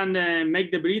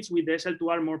make the bridge with the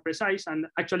SL2R more precise and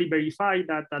actually verify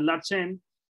that a large n,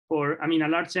 a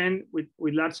large n, with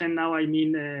large n now I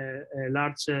mean a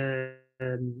large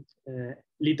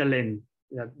little n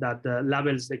that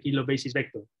labels the kilobasis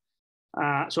vector.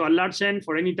 So at large n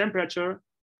for any temperature,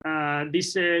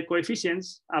 these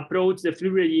coefficients approach the free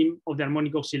regime of the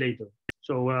harmonic oscillator.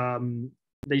 So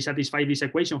they satisfy this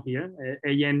equation here,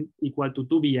 an equal to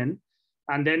 2bn,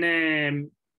 and then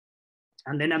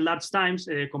at large times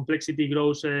complexity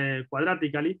grows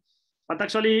quadratically. But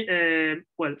actually,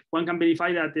 well, one can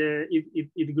verify that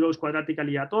it grows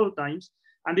quadratically at all times,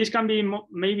 and this can be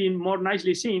maybe more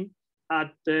nicely seen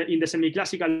in the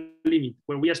semi-classical limit,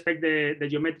 where we expect the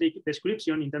geometric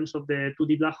description in terms of the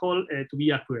 2D black hole to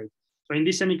be accurate. So in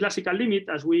this semi-classical limit,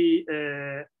 as we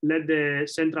let the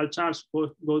central charge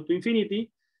go to infinity,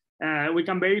 we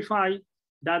can verify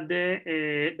that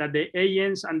the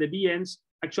ANs and the BNs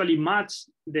actually match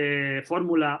the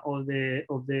formula of the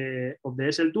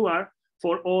SL2R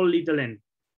for all little n.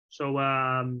 So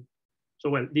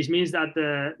well, this means that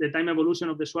the time evolution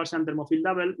of the Schwarzian thermofield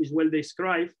double is well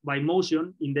described by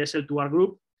motion in the SL2R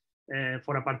group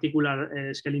for a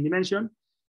particular scaling dimension.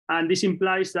 And this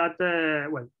implies that,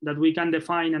 well, that we can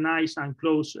define a nice and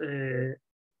close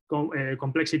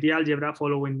complexity algebra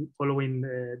following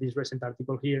this recent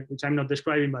article here, which I'm not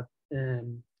describing, but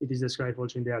it is described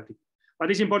also in the article. What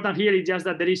is important here is just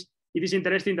that it is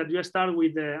interesting that you start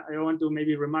with, I want to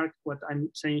maybe remark what I'm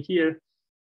saying here.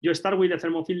 You start with the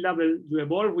thermofield double, you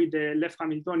evolve with the left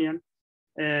Hamiltonian.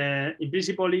 In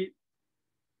principle,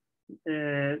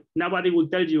 nobody will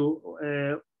tell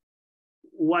you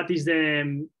what is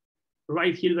the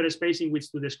right Hilbert space in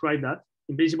which to describe that.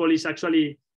 In principle, it's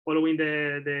actually following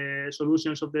the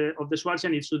solutions of the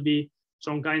Schwarzian. It should be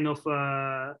some kind of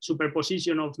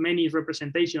superposition of many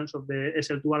representations of the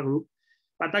SL2R group.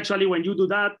 But actually, when you do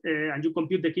that and you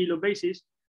compute the kilo basis,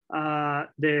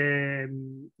 the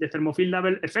thermofield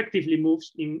level effectively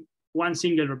moves in one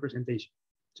single representation.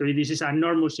 So this is a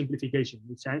normal simplification.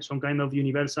 It's some kind of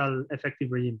universal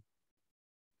effective regime.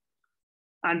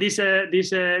 And this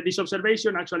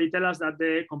observation actually tells us that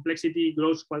the complexity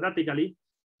grows quadratically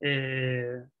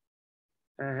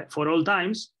for all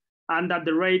times, and that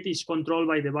the rate is controlled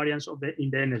by the variance of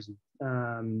in the energy.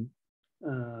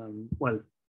 Well,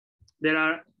 there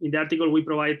are in the article we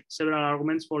provide several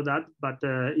arguments for that, but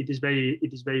it is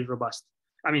very robust.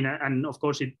 I mean, and of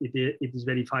course it is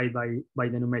verified by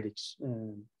the numerics.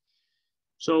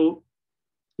 So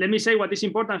let me say what is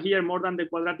important here more than the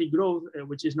quadratic growth,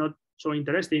 which is not so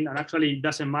interesting and actually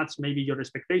doesn't match maybe your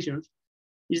expectations,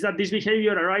 is that this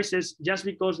behavior arises just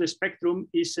because the spectrum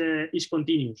is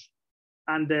continuous,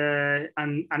 and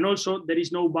also there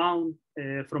is no bound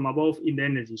from above in the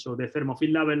energy. So the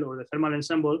thermofield level or the thermal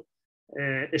ensemble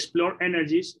explore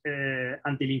energies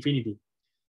until infinity.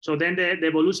 So then the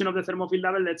evolution of the thermofield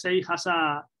level, let's say, has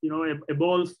a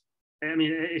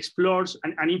explores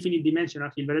an infinite dimensional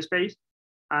Hilbert space,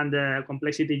 and the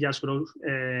complexity just grows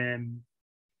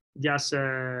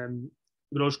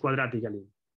quadratically.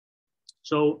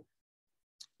 So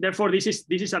therefore, this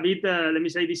is a bit let me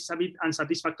say this is a bit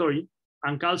unsatisfactory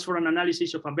and calls for an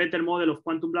analysis of a better model of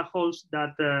quantum black holes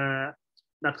that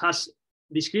has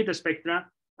discrete spectra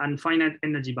and finite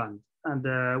energy band. And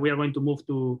we are going to move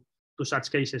to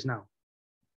such cases now.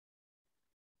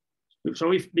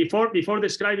 So before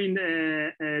describing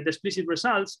the explicit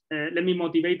results, let me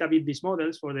motivate a bit these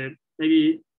models for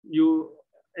maybe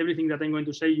everything that I'm going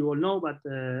to say you all know, but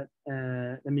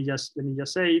let me just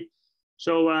say it.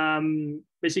 So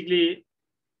basically,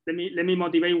 let me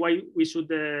motivate why we should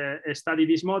study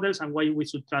these models and why we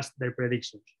should trust their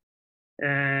predictions.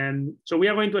 So we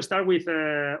are going to start with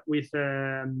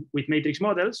matrix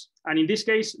models, and in this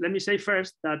case, let me say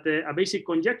first that a basic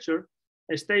conjecture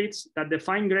states that the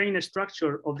fine-grained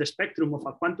structure of the spectrum of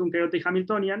a quantum chaotic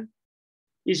Hamiltonian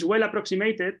is well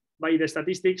approximated by the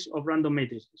statistics of random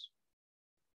matrices.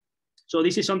 So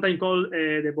this is sometimes called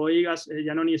the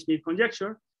Boegas-Giannoni-Smith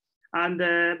conjecture. And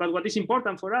but what is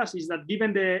important for us is that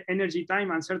given the energy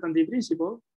time uncertainty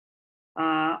principle,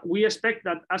 we expect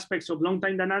that aspects of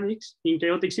long-time dynamics in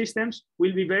chaotic systems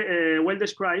will be very, well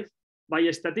described by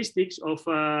statistics of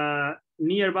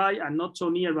nearby and not so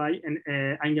nearby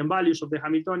eigenvalues of the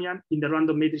Hamiltonian in the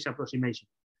random matrix approximation.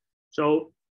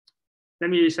 So let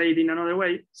me say it in another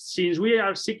way. Since we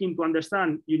are seeking to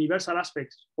understand universal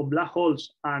aspects of black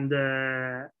holes and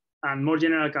more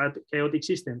general chaotic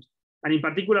systems, and in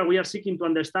particular, we are seeking to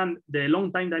understand the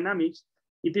long-time dynamics,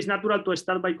 it is natural to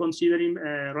start by considering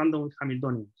random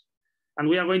Hamiltonians. And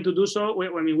we are going to do so, we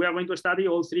are going to study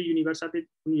all three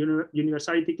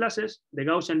universality classes: the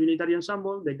Gaussian unitary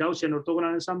ensemble, the Gaussian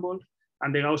orthogonal ensemble,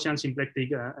 and the Gaussian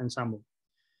symplectic ensemble.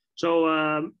 So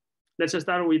let's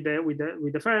start with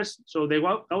the first. So the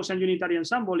Gaussian unitary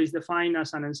ensemble is defined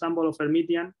as an ensemble of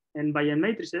Hermitian n by n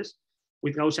matrices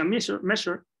with Gaussian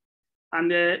measure.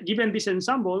 And given this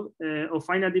ensemble of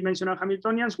finite dimensional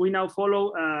Hamiltonians, we now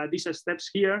follow these steps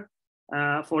here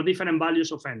for different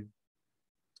values of n.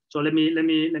 So let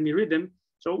me read them.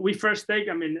 So we first take,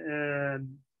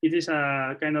 it is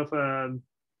a kind of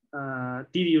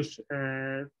tedious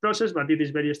process, but it is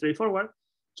very straightforward.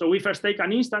 So we first take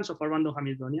an instance of a random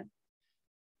Hamiltonian.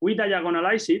 We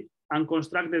diagonalize it and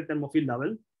construct the thermofield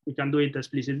level. We can do it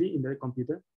explicitly in the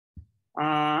computer.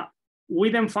 We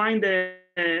then find the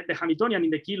Hamiltonian in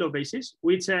the kilo basis,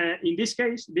 which in this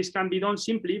case, this can be done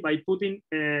simply by putting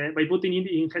it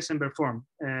in Heisenberg form.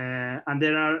 And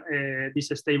there are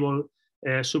these stable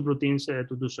subroutines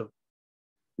to do so.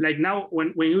 Like now,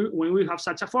 when we have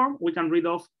such a form, we can read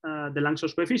off the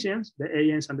Langsos coefficients, the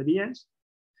ANs and the BNs.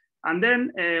 And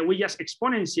then we just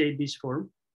exponentiate this form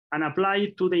and apply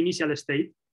it to the initial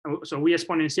state. So we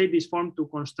exponentiate this form to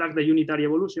construct the unitary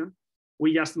evolution.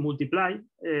 We just multiply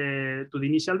to the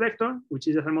initial vector, which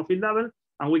is the thermofield level,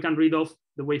 and we can read off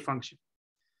the wave function.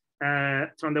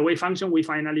 From the wave function, we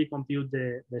finally compute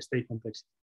the state complexity.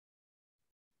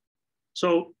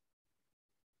 So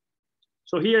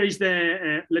here is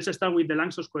let's start with the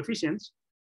Langsos coefficients.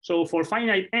 So for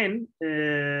finite n,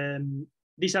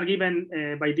 these are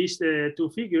given by these two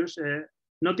figures.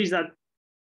 Notice that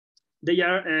they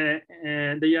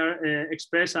are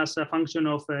expressed as a function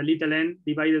of little n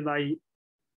divided by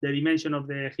the dimension of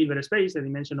the Hilbert space, the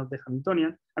dimension of the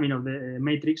Hamiltonian, of the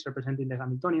matrix representing the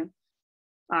Hamiltonian.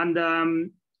 And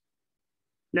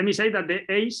let me say that the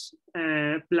A's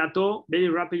plateau very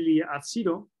rapidly at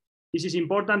zero. This is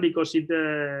important because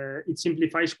it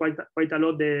simplifies quite a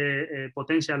lot the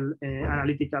potential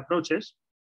analytic approaches.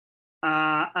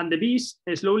 and the B's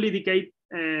slowly decay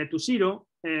to 0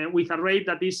 with a rate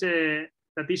that is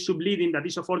subleading, that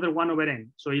is of order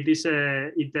 1/n. So it is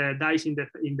it dies in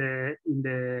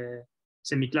the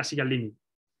semi-classical limit.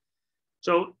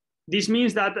 So this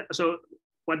means that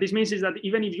what this means is that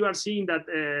even if you are seeing that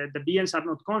the Bn's are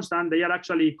not constant, they are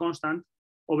actually constant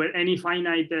over any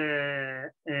finite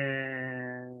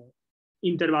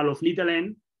interval of little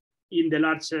n in the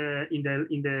large in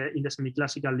the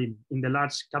semi-classical limit, in the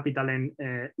large capital N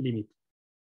limit.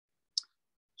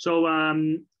 So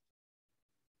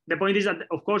the point is that,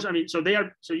 of course, I mean, so they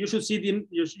are. So you should see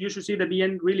you should see the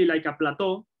Bn really like a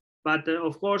plateau, but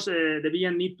of course the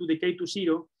Bn need to decay to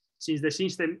 0 since the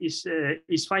system is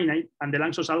finite, and the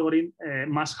Langsos algorithm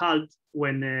must halt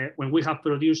when we have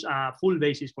produced a full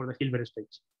basis for the Hilbert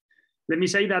space. Let me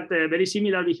say that very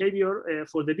similar behavior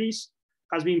for the B's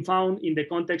has been found in the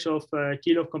context of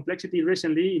Kirchhoff complexity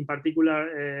recently. In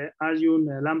particular, Arjun,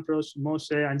 Lampros,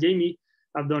 Mose, and Jamie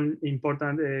have done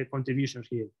important contributions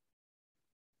here.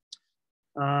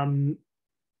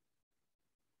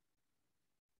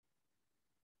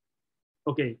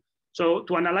 Okay, so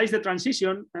to analyze the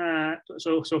transition,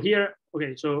 so here,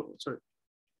 okay, so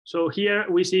here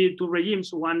we see two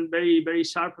regimes, one very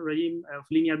sharp regime of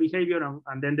linear behavior,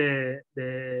 and then the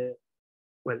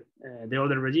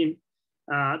other regime.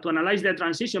 To analyze the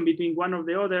transition between one or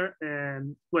the other,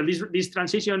 well, this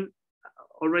transition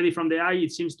already from the eye,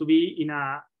 it seems to be in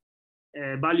a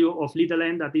value of little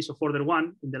n that is of order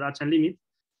 1 in the large n limit,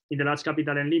 in the large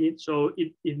capital N limit. So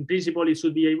in principle, we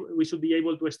should be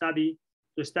able to study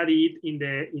it in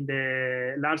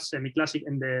the large semi-classic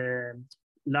and the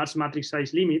large matrix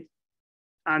size limit,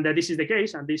 and this is the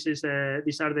case. And this is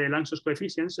these are the Langsos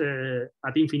coefficients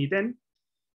at infinite n.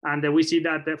 And we see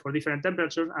that for different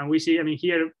temperatures, and we see, I mean,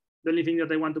 here, the only thing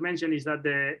that I want to mention is that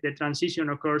the transition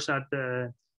occurs at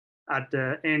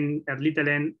little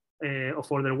n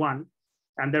of order 1,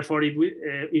 and therefore it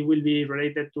will be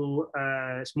related to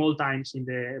small times in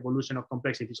the evolution of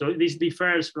complexity. So this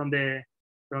differs for the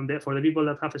people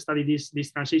that have studied this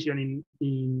transition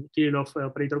in Kirchhoff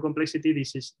operator complexity.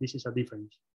 This is a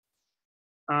difference.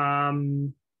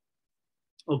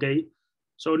 Okay,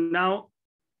 so now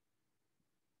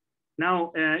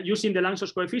using the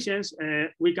Langsos coefficients,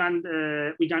 we can,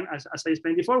 as I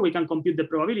explained before, we can compute the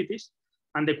probabilities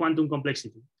and the quantum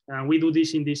complexity. We do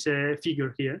this in this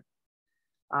figure here.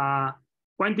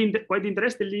 Quite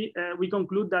interestingly, we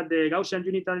conclude that the Gaussian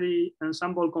unitary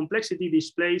ensemble complexity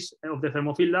displays of the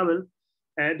thermofield level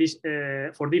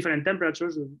for different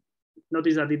temperatures.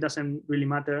 Notice that it doesn't really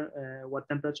matter what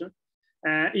temperature.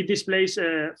 It displays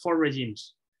 4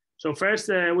 regimes. So first,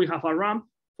 we have a ramp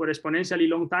for exponentially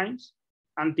long times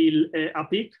until a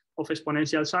peak of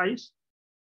exponential size.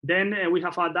 Then we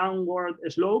have a downward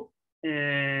slope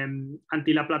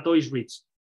until a plateau is reached.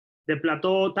 The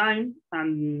plateau time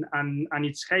and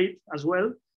its height as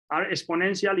well are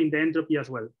exponential in the entropy as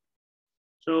well.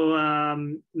 So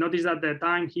notice that the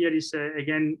time here is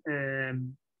again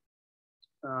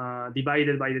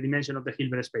divided by the dimension of the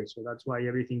Hilbert space. So that's why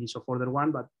everything is of order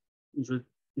 1, but you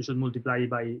should multiply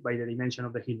by the dimension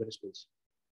of the Hilbert space.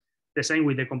 The same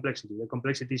with the complexity. The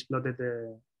complexity is plotted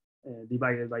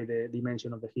divided by the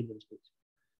dimension of the Hilbert space.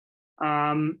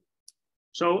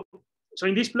 So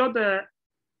in this plot,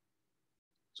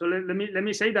 so let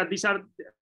me say that these are.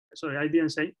 Sorry, I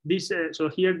didn't say this. So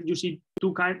here you see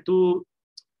two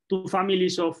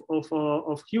families of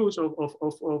hues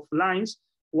of lines.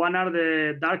 One are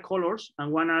the dark colors,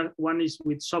 and one is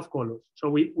with soft colors. So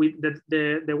with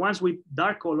the ones with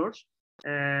dark colors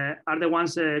are the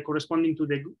ones corresponding to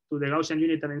the Gaussian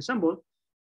unitary ensemble,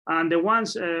 and the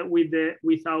ones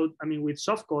with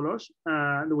soft colors,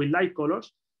 with light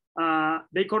colors,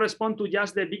 they correspond to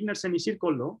just the Wigner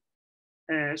semicircle law.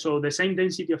 So the same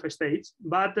density of states,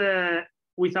 but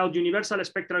without universal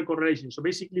spectral correlation. So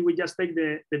basically, we just take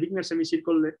the Wigner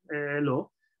semicircle law,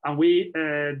 and we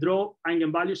draw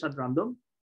eigenvalues at random,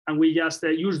 and we just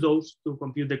use those to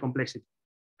compute the complexity.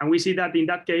 And we see that in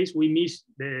that case, we miss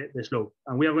the slope.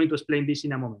 And we are going to explain this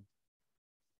in a moment.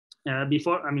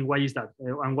 Why is that?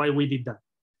 And why we did that?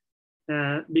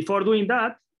 Before doing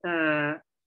that,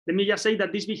 let me just say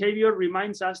that this behavior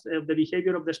reminds us of the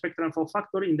behavior of the spectral form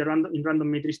factor in random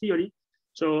matrix theory.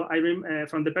 So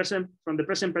from the present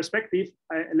perspective,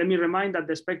 let me remind that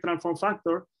the spectral form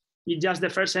factor is just the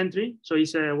first entry. So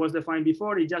it was defined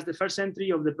before. It's just the first entry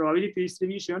of the probability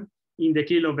distribution in the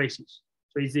Kirchhoff basis.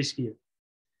 So it's this here.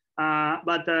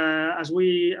 But as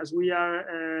it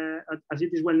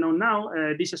is well known now,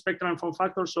 this spectral form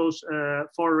factor shows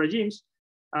 4 regimes: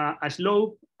 a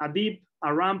slope, a dip,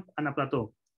 a ramp, and a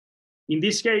plateau. In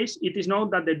this case, it is known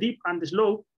that the dip and the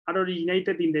slope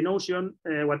originated in the notion,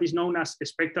 what is known as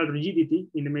spectral rigidity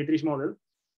in the matrix model.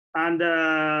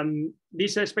 And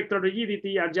this spectral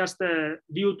rigidity are just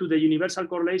due to the universal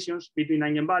correlations between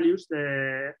eigenvalues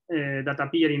that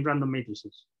appear in random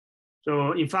matrices.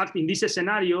 So in fact, in this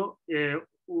scenario,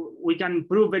 we can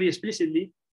prove very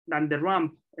explicitly that the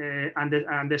ramp and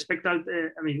the spectral,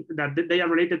 that they are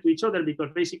related to each other,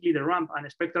 because basically the ramp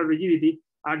and spectral rigidity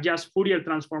are just Fourier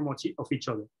transform of each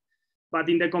other. But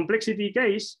in the complexity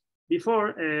case,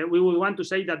 before, we would want to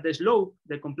say that the slope,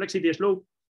 the complexity slope,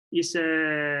 is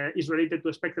related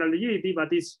to spectral rigidity,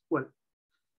 but it's, well,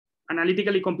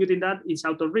 analytically computing that is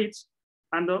out of reach.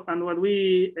 And what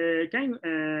we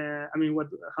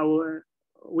how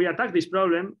we attack this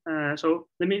problem. So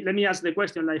let me ask the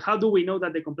question, like, how do we know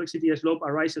that the complexity slope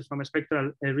arises from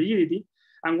spectral rigidity?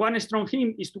 And one strong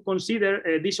hint is to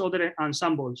consider these other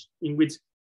ensembles in which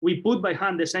we put by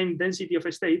hand the same density of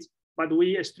states, but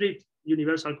we strip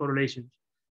universal correlations.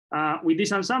 With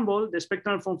this ensemble, the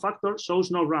spectral form factor shows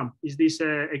no ramp. Is this,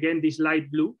 again, this light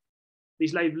blue?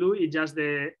 This light blue is just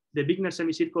the Wigner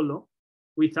semicircle law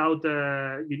without,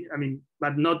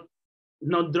 but not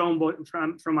drawn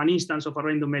from an instance of a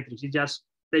random matrix. It's just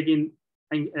taking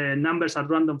numbers at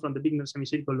random from the Wigner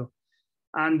semicircle law.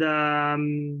 And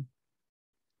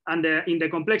in the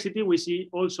complexity, we see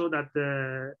also that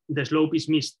the slope is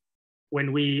missed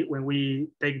when we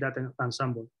take that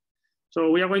ensemble. So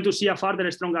we are going to see a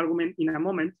further strong argument in a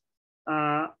moment.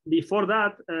 Before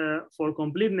that, for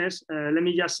completeness, let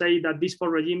me just say that these four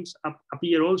regimes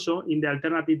appear also in the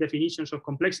alternative definitions of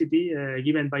complexity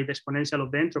given by the exponential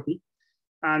of the entropy.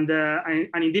 And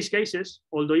in these cases,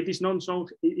 although it is not so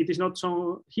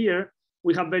here,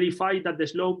 we have verified that the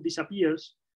slope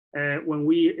disappears when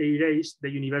we erase the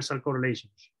universal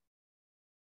correlations.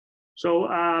 So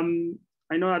I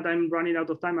know that I'm running out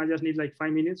of time. I just need like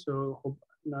 5 minutes, so hope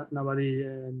nobody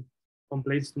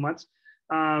complains too much.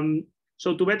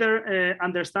 So to better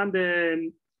understand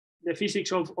the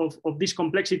physics of this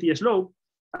complexity slope,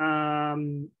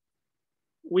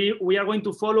 we are going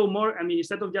to follow more.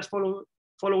 Instead of just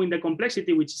following the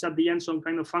complexity, which is at the end some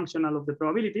kind of functional of the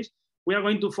probabilities, we are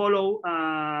going to follow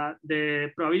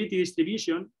the probability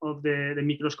distribution of the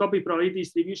microscopic probability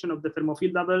distribution of the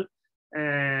thermofield bubble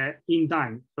in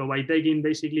time. So by taking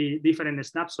basically different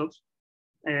snapshots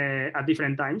at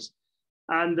different times.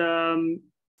 And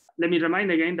let me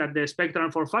remind again that the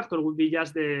spectral form factor would be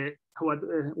just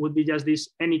this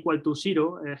n equal to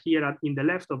 0 here in the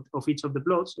left of each of the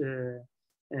plots.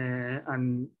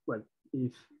 And well,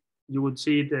 if you would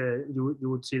see it, you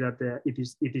would see that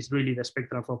it is really the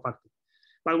spectral form factor.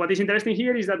 But what is interesting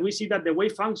here is that we see that the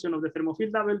wave function of the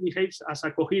thermofield bubble behaves as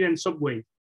a coherent subwave.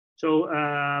 So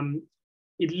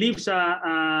it leaves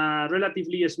a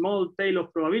relatively small tail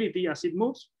of probability as it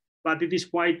moves, but it is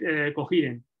quite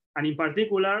coherent. And in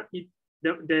particular,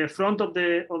 the front of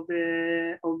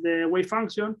the wave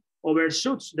function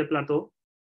overshoots the plateau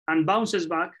and bounces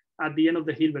back at the end of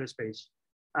the Hilbert space.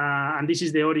 And this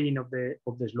is the origin of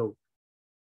the slope.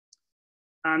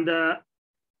 And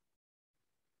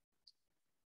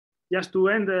just to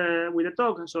end with the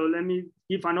talk, so let me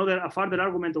give a further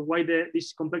argument of why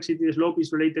this complexity slope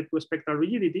is related to spectral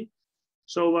rigidity.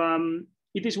 So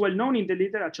it is well known in the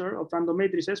literature of random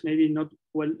matrices, maybe not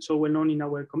so well known in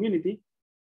our community,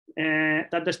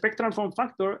 that the spectral form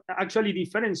factor actually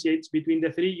differentiates between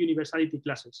the three universality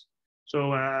classes.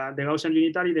 So the Gaussian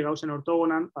unitary, the Gaussian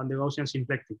orthogonal, and the Gaussian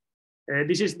symplectic.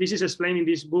 This is explained in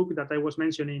this book that I was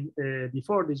mentioning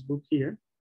before, this book here.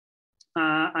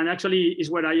 And actually is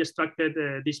where I extracted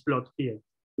this plot here,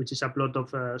 which is a plot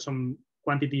of some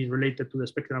quantities related to the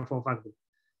spectral form factor.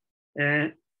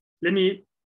 Let me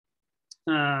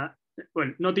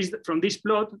notice from this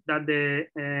plot that the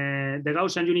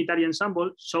Gaussian unitary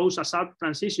ensemble shows a sharp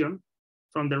transition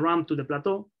from the ramp to the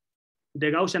plateau.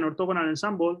 The Gaussian orthogonal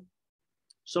ensemble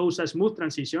shows a smooth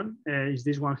transition, is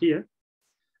this one here.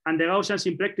 And the Gaussian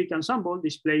symplectic ensemble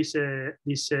displays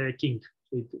this kink.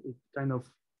 So it kind of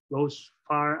goes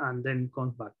far and then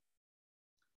comes back.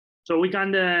 So we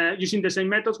can, using the same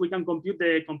methods, we can compute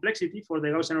the complexity for the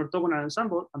Gaussian orthogonal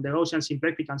ensemble and the Gaussian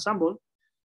symplectic ensemble.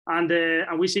 And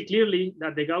we see clearly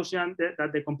that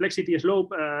the complexity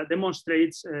slope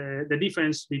demonstrates the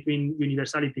difference between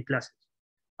universality classes.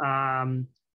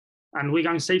 And we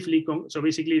can safely, so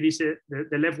basically this,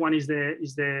 the left one is the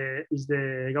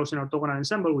Gaussian orthogonal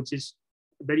ensemble, which is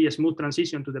a very smooth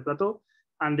transition to the plateau.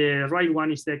 And the right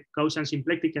one is the Gaussian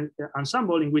symplectic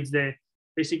ensemble, in which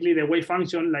basically the wave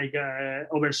function like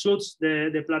overshoots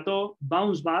the plateau,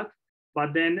 bounce back,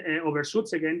 but then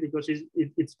overshoots again because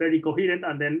it's very coherent,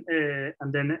 and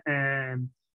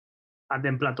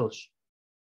then plateaus.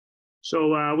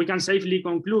 So we can safely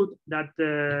conclude that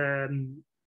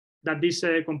that this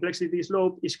complexity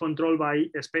slope is controlled by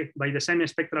the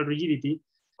semi-spectral rigidity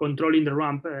controlling the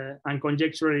ramp and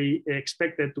conjecturally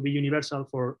expected to be universal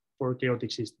for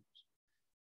chaotic systems.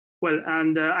 Well,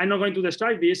 and I'm not going to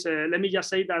describe this. Let me just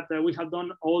say that we have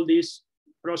done all these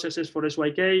processes for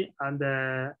SYK,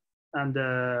 and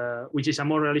which is a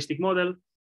more realistic model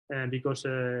because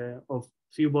of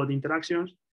few body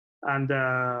interactions, and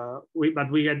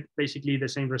but we get basically the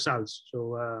same results.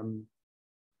 So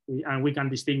we can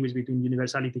distinguish between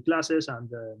universality classes, and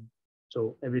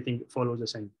so everything follows the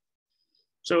same.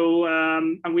 So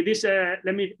and with this,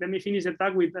 let me finish the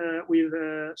talk with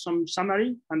some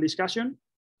summary and discussion.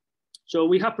 So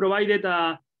we have provided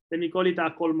let me call it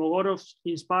a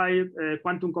Kolmogorov-inspired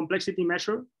quantum complexity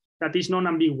measure that is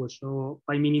non-ambiguous, so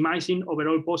by minimizing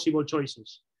overall possible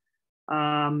choices.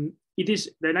 It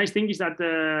is, the nice thing is that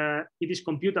it is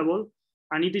computable,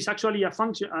 and it is actually a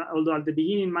function, although at the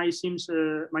beginning might seem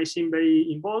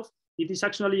very involved, it is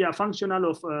actually a functional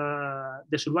of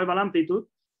the survival amplitude,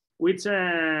 which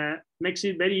makes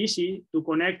it very easy to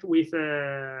connect with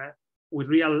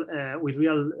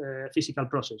real physical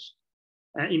process.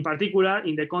 In particular,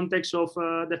 in the context of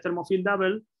the thermofield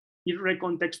double, it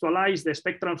recontextualized the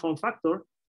spectral form factor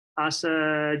as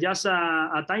just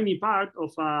a tiny part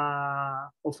of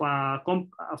a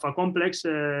complex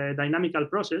dynamical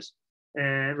process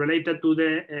related to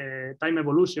the time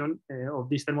evolution of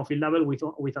this thermofield double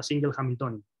with a single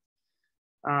Hamiltonian.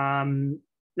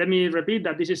 Let me repeat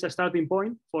that this is a starting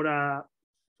point for a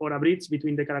bridge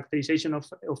between the characterization of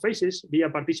phases via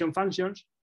partition functions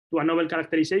to a novel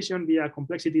characterization via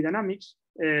complexity dynamics.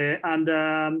 And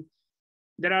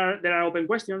there are open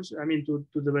questions, I mean, to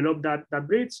develop that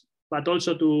bridge, but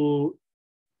also to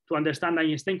understand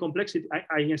Einstein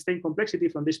complexity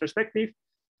from this perspective,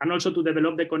 and also to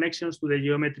develop the connections to the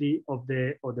geometry of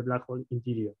the black hole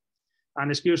interior. And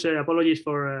excuse, apologies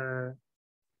for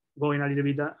going a little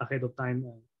bit ahead of time.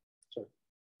 Sorry.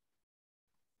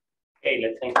 Okay,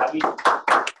 let's thank Javi.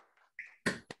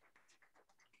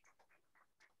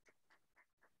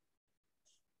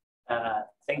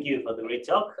 Thank you for the great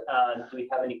talk. Do we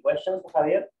have any questions for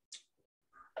Javier?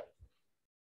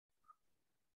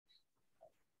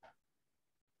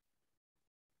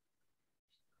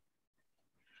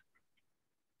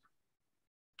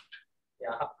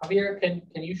 Yeah, Javier, can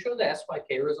you show the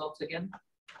SYK results again?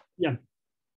 Yeah.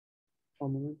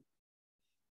 One moment.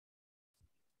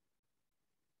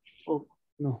 Oh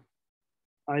no,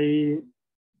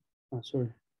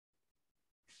 sorry.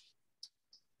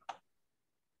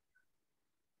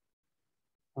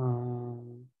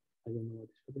 I don't know what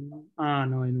is happening now.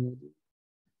 No, I know what it is.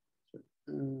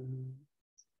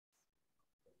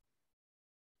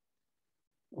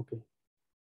 Okay.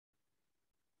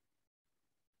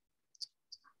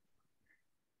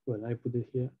 Well, I put it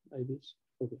here like this.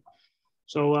 Okay.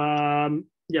 So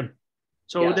yeah.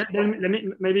 So yeah. let me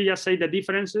maybe just say the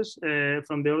differences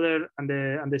from the other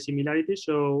and the similarities.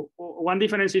 So one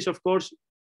difference is, of course,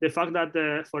 the fact that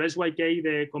for SYK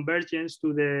the convergence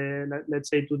to the, let's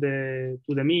say, to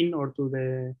the mean, or to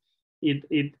the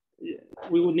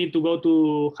we would need to go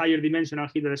to higher dimensional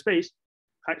Hilbert spaces,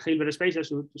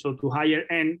 so to higher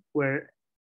n, where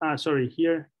sorry,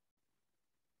 here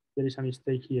there is a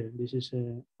mistake here. This is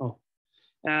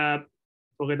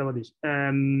forget about this.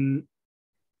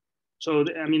 So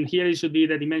I mean, here it should be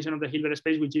the dimension of the Hilbert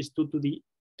space, which is 2 to the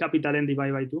capital N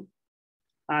divided by 2,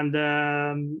 and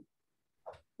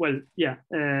well, yeah,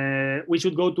 we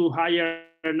should go to higher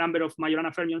number of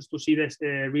Majorana fermions to see this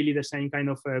really the same kind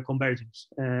of convergence.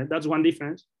 That's one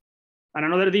difference. And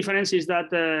another difference is that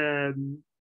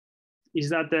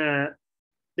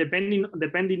depending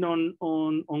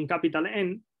on capital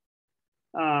N,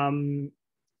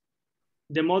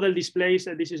 the model displays,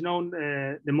 this is known,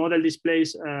 the model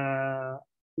displays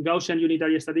Gaussian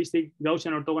unitary statistic,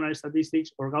 Gaussian orthogonal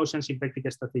statistics, or Gaussian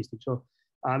symplectic statistics. So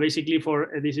basically for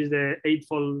this is the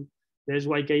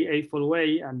SYK eightfold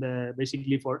way, and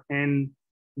basically for n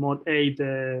mod 8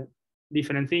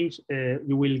 different things,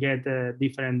 you will get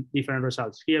different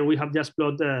results. Here we have just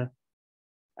plotted,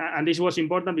 and this was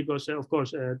important because of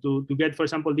course to get, for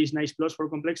example, these nice plots for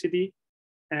complexity,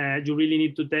 you really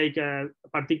need to take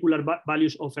particular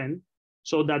values of n,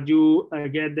 so that you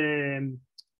get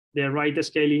the right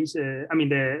scalings. I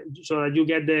mean, so that you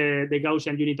get the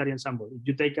Gaussian unitary ensemble. If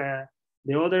you take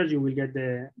the others, you will get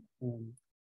the.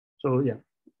 So yeah,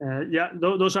 yeah.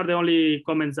 Those are the only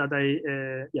comments that I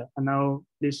yeah. And now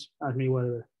please ask me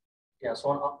whatever. Yeah. So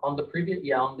on the previous,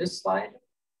 on this slide,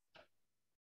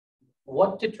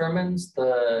 what determines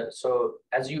the, so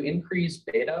as you increase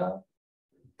beta,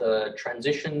 the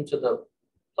transition to the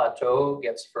plateau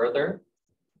gets further,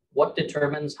 what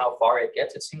determines how far it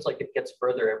gets? It seems like it gets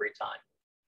further every time.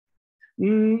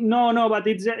 No, but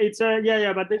it's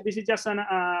yeah, but this is just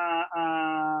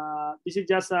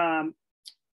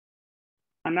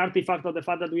an artifact of the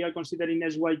fact that we are considering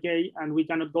SYK and we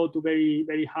cannot go to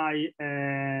very high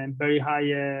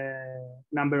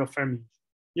number of fermions.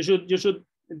 You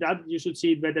should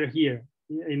see it better here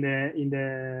in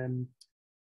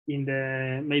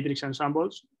the matrix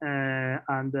ensembles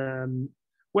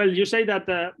well, you say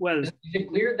that well. Is it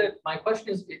clear that my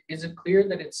question is it clear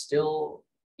that it's still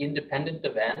independent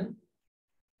of n?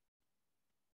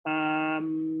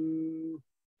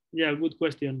 Yeah, good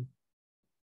question.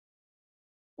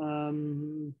 I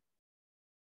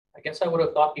guess I would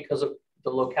have thought because of the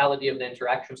locality of the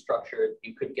interaction structure,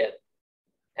 you could get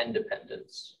n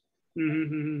dependence.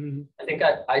 Mm-hmm. I think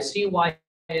I see why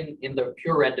in the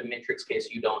pure random matrix case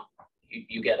you don't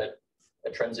you get a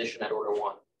transition at order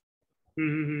 1.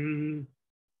 Mm-hmm.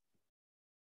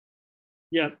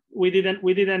 Yeah, we didn't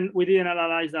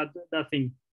analyze that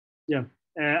thing. Yeah,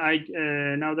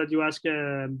 now that you ask,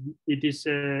 it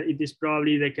is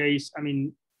probably the case. I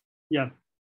mean, yeah.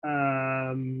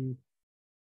 And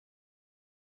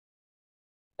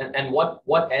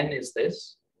what n is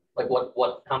this? Like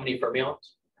how many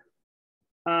fermions?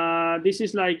 This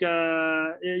is like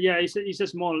yeah, it's a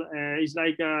small. It's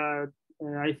like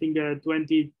I think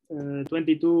 20,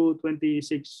 22,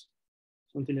 26,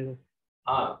 something like that.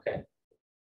 Ah, okay.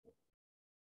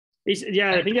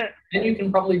 Yeah, I think. Then you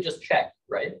can probably just check,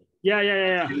 right? Yeah.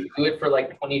 You do it for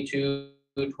like 22,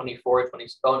 24, 20.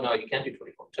 Oh no, you can't do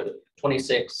 24.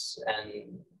 26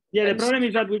 and. Yeah, the problem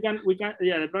is that we can.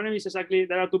 Yeah, the problem is exactly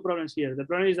there are two problems here. The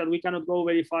problem is that we cannot go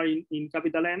very far in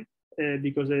capital N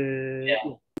because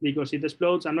it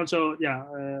explodes, and also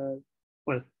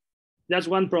well, that's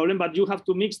one problem. But you have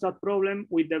to mix that problem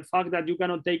with the fact that you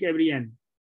cannot take every n.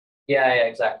 Yeah,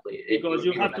 exactly. Because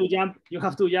you have to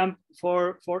jump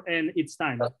for n each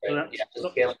time. That's right. So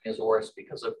the scaling is worse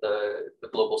because of the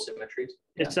global symmetries.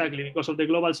 Yeah. Exactly, because of the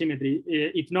global symmetry.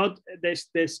 If not, the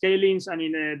scalings. I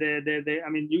mean, I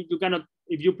mean, you cannot.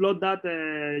 If you plot that,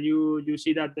 you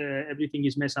see that everything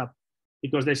is messed up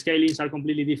because the scalings are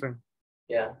completely different.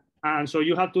 Yeah. And so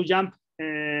you have to jump.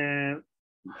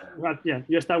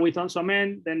 You start with some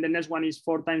n, then the next one is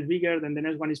 4 times bigger, then the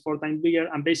next one is 4 times bigger,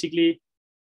 and basically.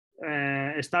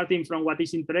 Starting from what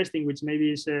is interesting, which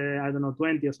maybe is I don't know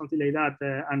 20 or something like that,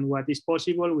 and what is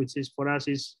possible, which is for us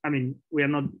is I mean we are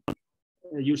not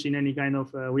using any kind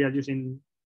of we are using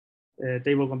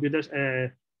table computers.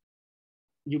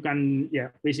 You can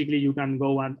basically you can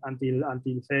go until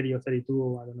 30 or 32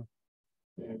 or I don't know.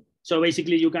 Mm-hmm. So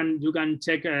basically you can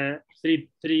check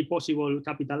three possible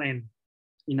capital N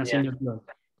in a single plot.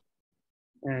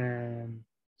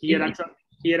 Here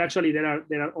actually there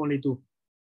are only 2.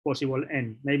 Possible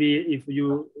n. Maybe if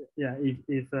you so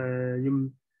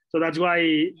that's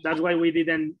why we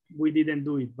didn't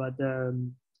do it, but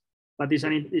it's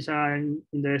an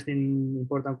interesting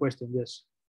important question. Yes.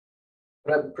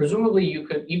 But presumably you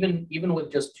could even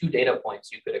with just 2 data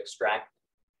points you could extract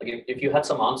like if you had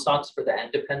some onslaughts for the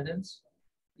n dependence,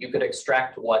 you could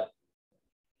extract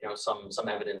some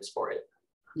evidence for it.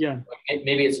 Yeah.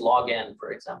 Maybe it's log n,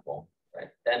 for example,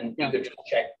 right? Then you could just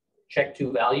check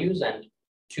 2 values and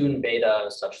tune beta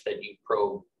such that you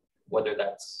probe whether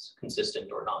that's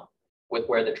consistent or not with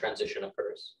where the transition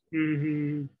occurs.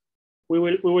 Mm-hmm. We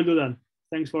will do that.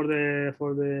 Thanks for the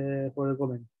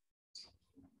comment.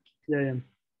 Yeah.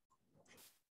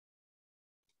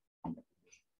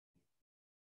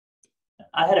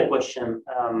 I had a question.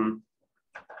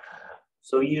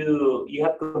 So you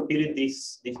have computed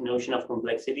this notion of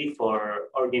complexity for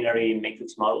ordinary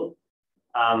matrix model.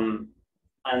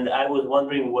 And I was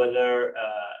wondering whether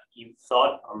you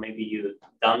thought, or maybe you've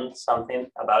done something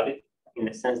about it, in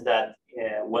the sense that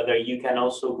whether you can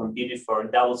also compute it for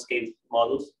double-scale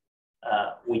models,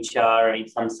 which are in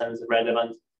some sense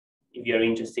relevant if you're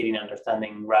interested in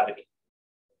understanding gravity.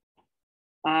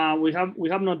 We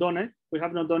have not done it. But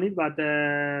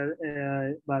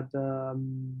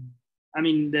I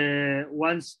mean,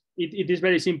 it is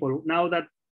very simple now that.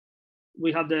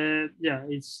 We have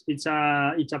it's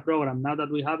a program. Now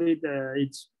that we have it,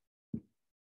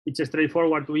 it's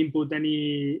straightforward to input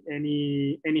any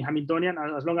Hamiltonian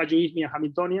as long as you give me a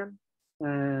Hamiltonian,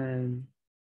 and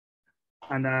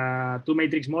a 2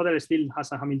 matrix model still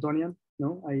has a Hamiltonian.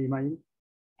 No, I imagine.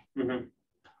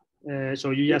 Mm-hmm. So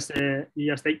you just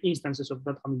take instances of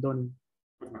that Hamiltonian.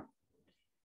 Mm-hmm.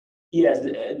 Yes,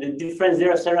 the difference.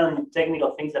 There are certain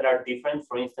technical things that are different.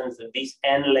 For instance, this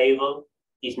n label.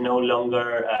 is no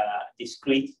longer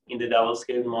discrete in the double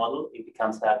scale model. It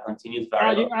becomes a continuous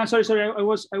variable. Sorry. I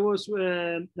was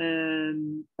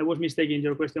mistaking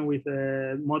your question with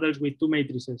models with two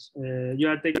matrices. You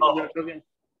are taking. Oh. You are talking,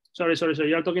 sorry.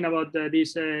 You are talking about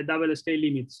these double scale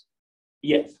limits.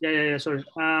 Yes. Yeah. Sorry.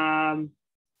 Well,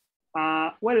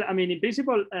 I mean, in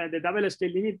principle, the double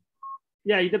scale limit.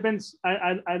 Yeah, it depends.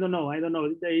 I don't know.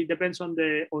 It depends on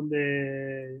the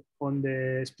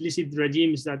explicit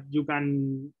regimes that you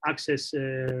can access.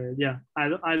 Yeah, I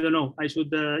don't know. I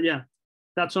should. Yeah,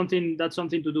 that's something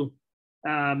to do.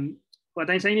 What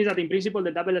I'm saying is that in principle,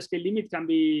 the double scale limit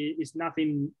is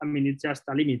nothing. I mean, it's just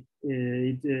a limit.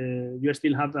 You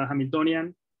still have the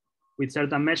Hamiltonian with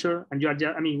certain measure, and you are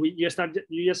just. I mean, you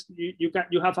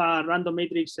have a random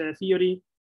matrix theory,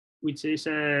 which is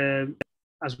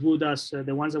as good as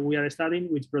the ones that we are studying,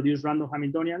 which produce random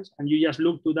Hamiltonians, and you just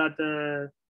look to that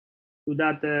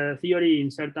theory in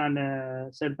certain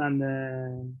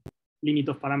limit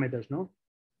of parameters, no?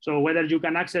 So whether you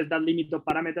can access that limit of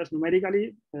parameters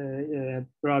numerically,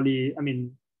 probably, I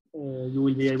mean, you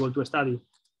will be able to study.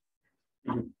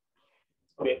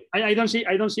 Okay. I don't see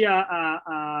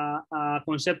a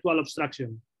conceptual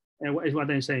abstraction, is what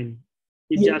I'm saying.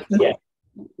 It's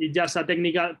just a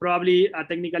technical, probably a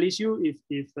technical issue if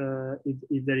there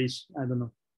is, I don't know.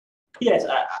 Yes,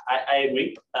 I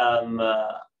agree.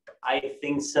 I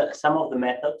think some of the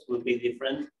methods will be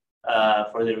different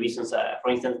for the reasons. For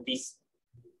instance, this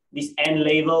n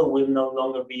label will no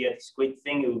longer be a discrete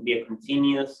thing; it will be a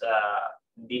continuous.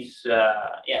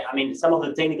 Yeah, I mean, some of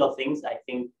the technical things I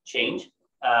think change.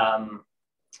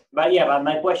 But yeah, but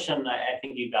my question, I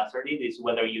think you've answered it, is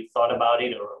whether you thought about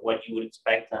it or what you would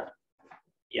expect.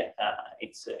 Yeah,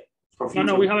 it's for future.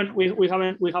 No, we haven't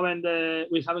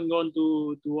gone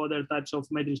to other types of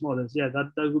matrix models. Yeah,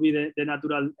 that would be the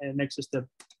natural next step.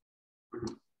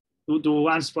 To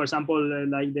answer, for example,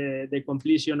 like the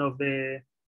completion of the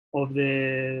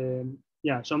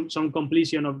some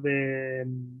completion of the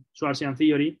Schwarzian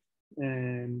theory,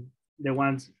 the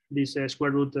ones this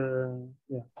square root.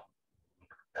 Yeah.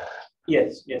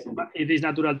 Yes. But it is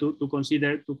natural to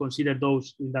consider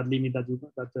those in that limit that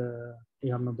we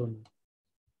have not done.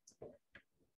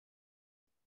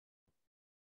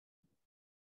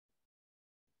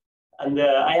 And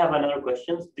I have another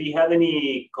question. Do you have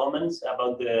any comments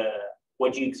about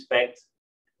what you expect,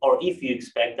 or if you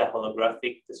expect a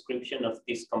holographic description of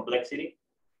this complexity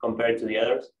compared to the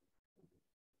others?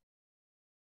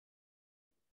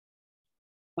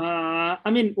 I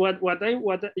mean, I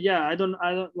don't.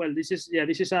 Well, this is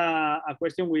a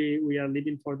question we are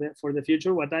leaving for the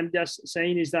future. What I'm just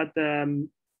saying is that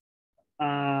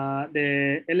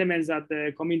the elements that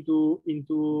come into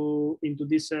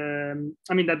this.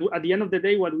 I mean, that at the end of the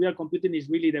day, what we are computing is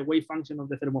really the wave function of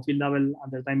the thermofield double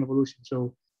under time evolution.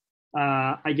 So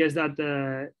I guess that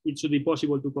it should be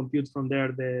possible to compute from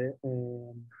there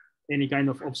any kind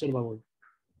of observable.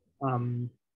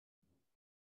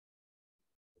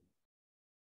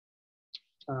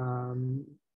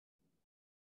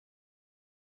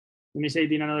 Let me say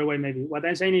it in another way, maybe. What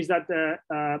I'm saying is that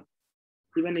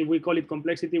even if we call it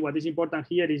complexity, what is important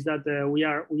here is that we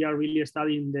are really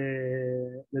studying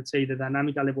let's say, the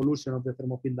dynamical evolution of the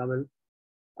thermofield double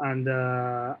and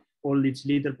all its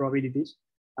little probabilities.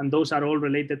 And those are all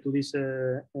related to this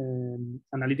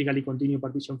analytically continuous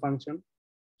partition function.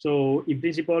 So in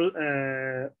principle,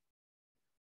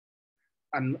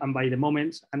 and by the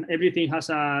moments, and everything has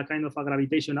a kind of a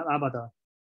gravitational avatar.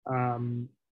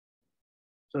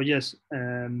 So yes,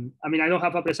 I mean, I don't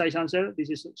have a precise answer. This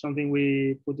is something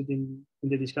we put it in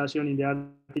the discussion in the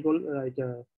article,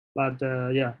 but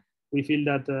yeah, we feel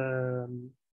that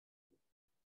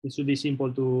it should be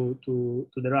simple to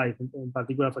derive. In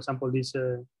particular, for example, these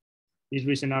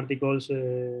recent articles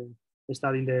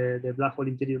studying the black hole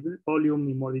interior volume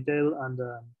in more detail, and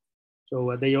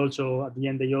so they also, at the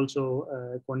end, they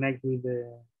also connect with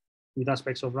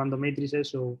aspects of random matrices.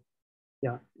 So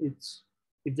yeah, it's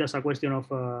just a question of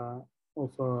a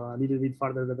little bit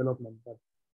further development. But...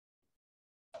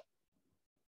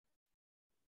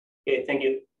 Okay, thank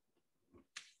you.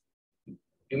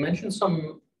 You mentioned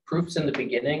some proofs in the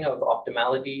beginning of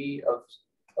optimality of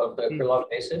the Krylov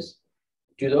basis.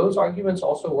 Do those arguments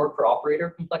also work for operator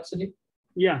complexity?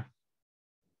 Yeah.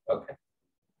 Okay.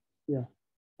 Yeah.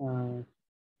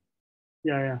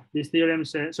 Yeah. These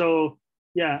theorems. So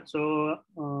yeah. So.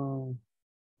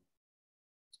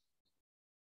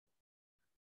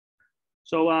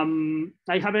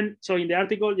 I haven't. So in the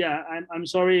article, yeah, I'm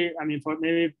sorry. I mean, for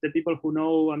maybe the people who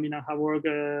know, I mean, I have worked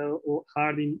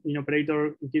hard in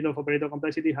field of operator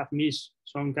complexity, have missed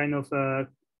some kind of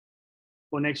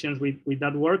connections with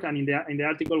that work. And in the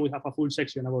article, we have a full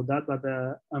section about that. But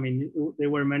I mean, there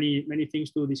were many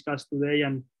things to discuss today,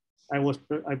 and I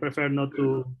prefer not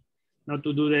to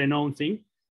do the known thing.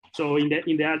 So in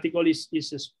the article is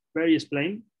very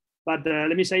explained. But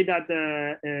let me say that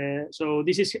so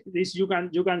this you can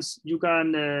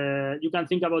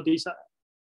think about this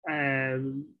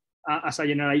as a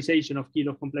generalization of key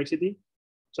of complexity.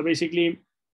 So basically,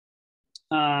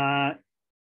 so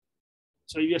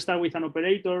you start with an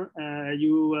operator,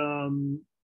 you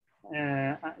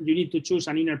need to choose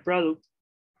an inner product,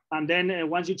 and then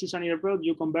once you choose an inner product,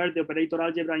 you convert the operator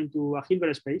algebra into a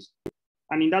Hilbert space.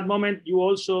 And in that moment, you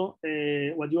also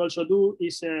what you also do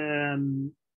is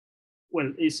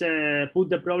put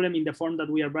the problem in the form that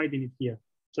we are writing it here.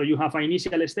 So you have an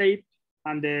initial state,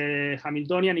 and the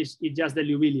Hamiltonian is just the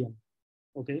Liouvillean.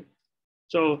 Okay.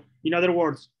 So in other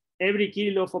words, every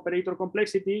kilo of operator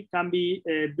complexity can be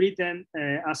written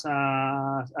as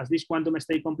this quantum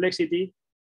state complexity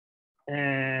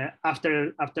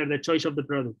after the choice of the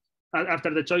product, after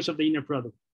the choice of the inner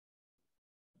product.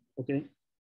 Okay.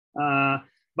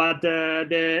 But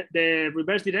the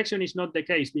reverse direction is not the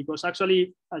case, because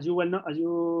actually, as you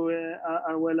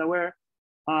are well aware,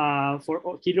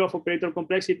 for kilo of operator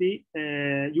complexity,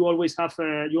 you always have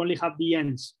you only have the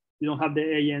ends, you don't have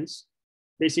the ANs,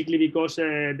 basically because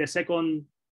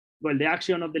the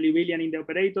action of the Liouvillean in the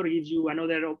operator gives you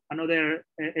another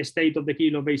state of the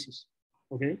kilo basis.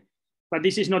 Okay. But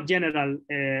this is not general.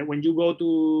 When you go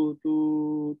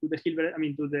to the Hilbert, I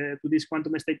mean, to this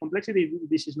quantum state complexity,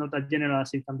 this is not as general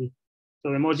as it can be.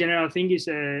 So the most general thing is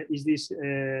this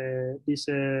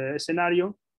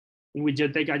scenario in which you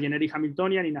take a generic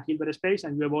Hamiltonian in a Hilbert space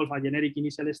and you evolve a generic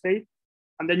initial state,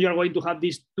 and then you are going to have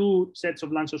these two sets of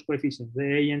Lanczos coefficients,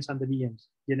 the ANs and the BNs,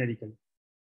 generically.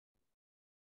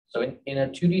 So in a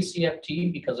 2D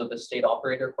CFT, because of the state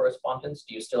operator correspondence,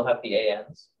 do you still have the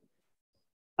ANs?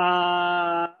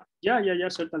 Yeah,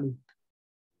 certainly.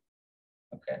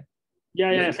 Okay.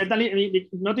 Yeah, certainly. I mean,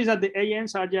 notice that the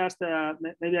ANs are just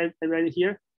maybe I read it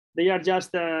here. They are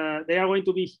just they are going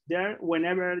to be there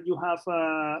whenever you have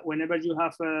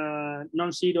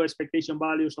non-zero expectation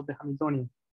values of the Hamiltonian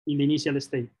in the initial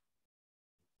state.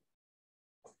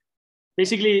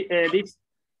 Basically, this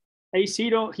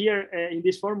A0 here in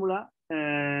this formula.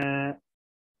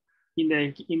 In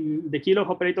the kilo of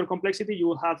operator complexity, you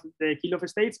will have the kilo of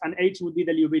states, and H would be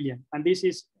the Liouvillean, and this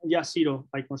is just zero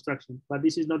by construction. But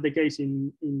this is not the case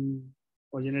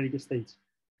for generic states.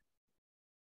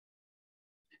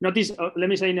 Notice, let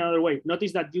me say in another way.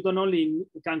 Notice that you don't only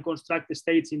can construct the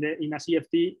states in a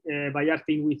CFT by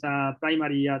acting with a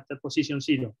primary at the position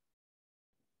 0.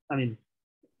 I mean.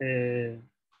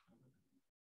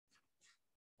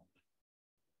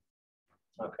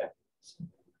 Okay.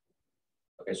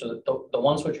 Okay, so the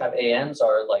ones which have ANs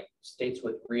are like states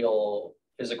with real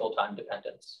physical time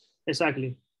dependence.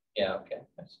 Exactly. Yeah, okay,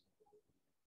 nice.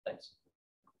 Thanks.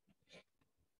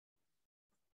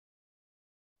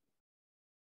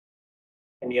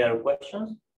 Any other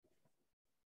questions?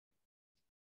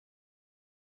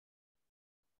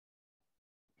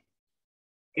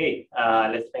 Okay,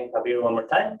 let's thank Javier one more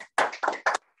time.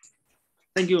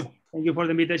 Thank you for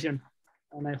the invitation,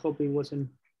 and I hope it wasn't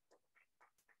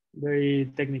very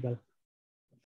technical.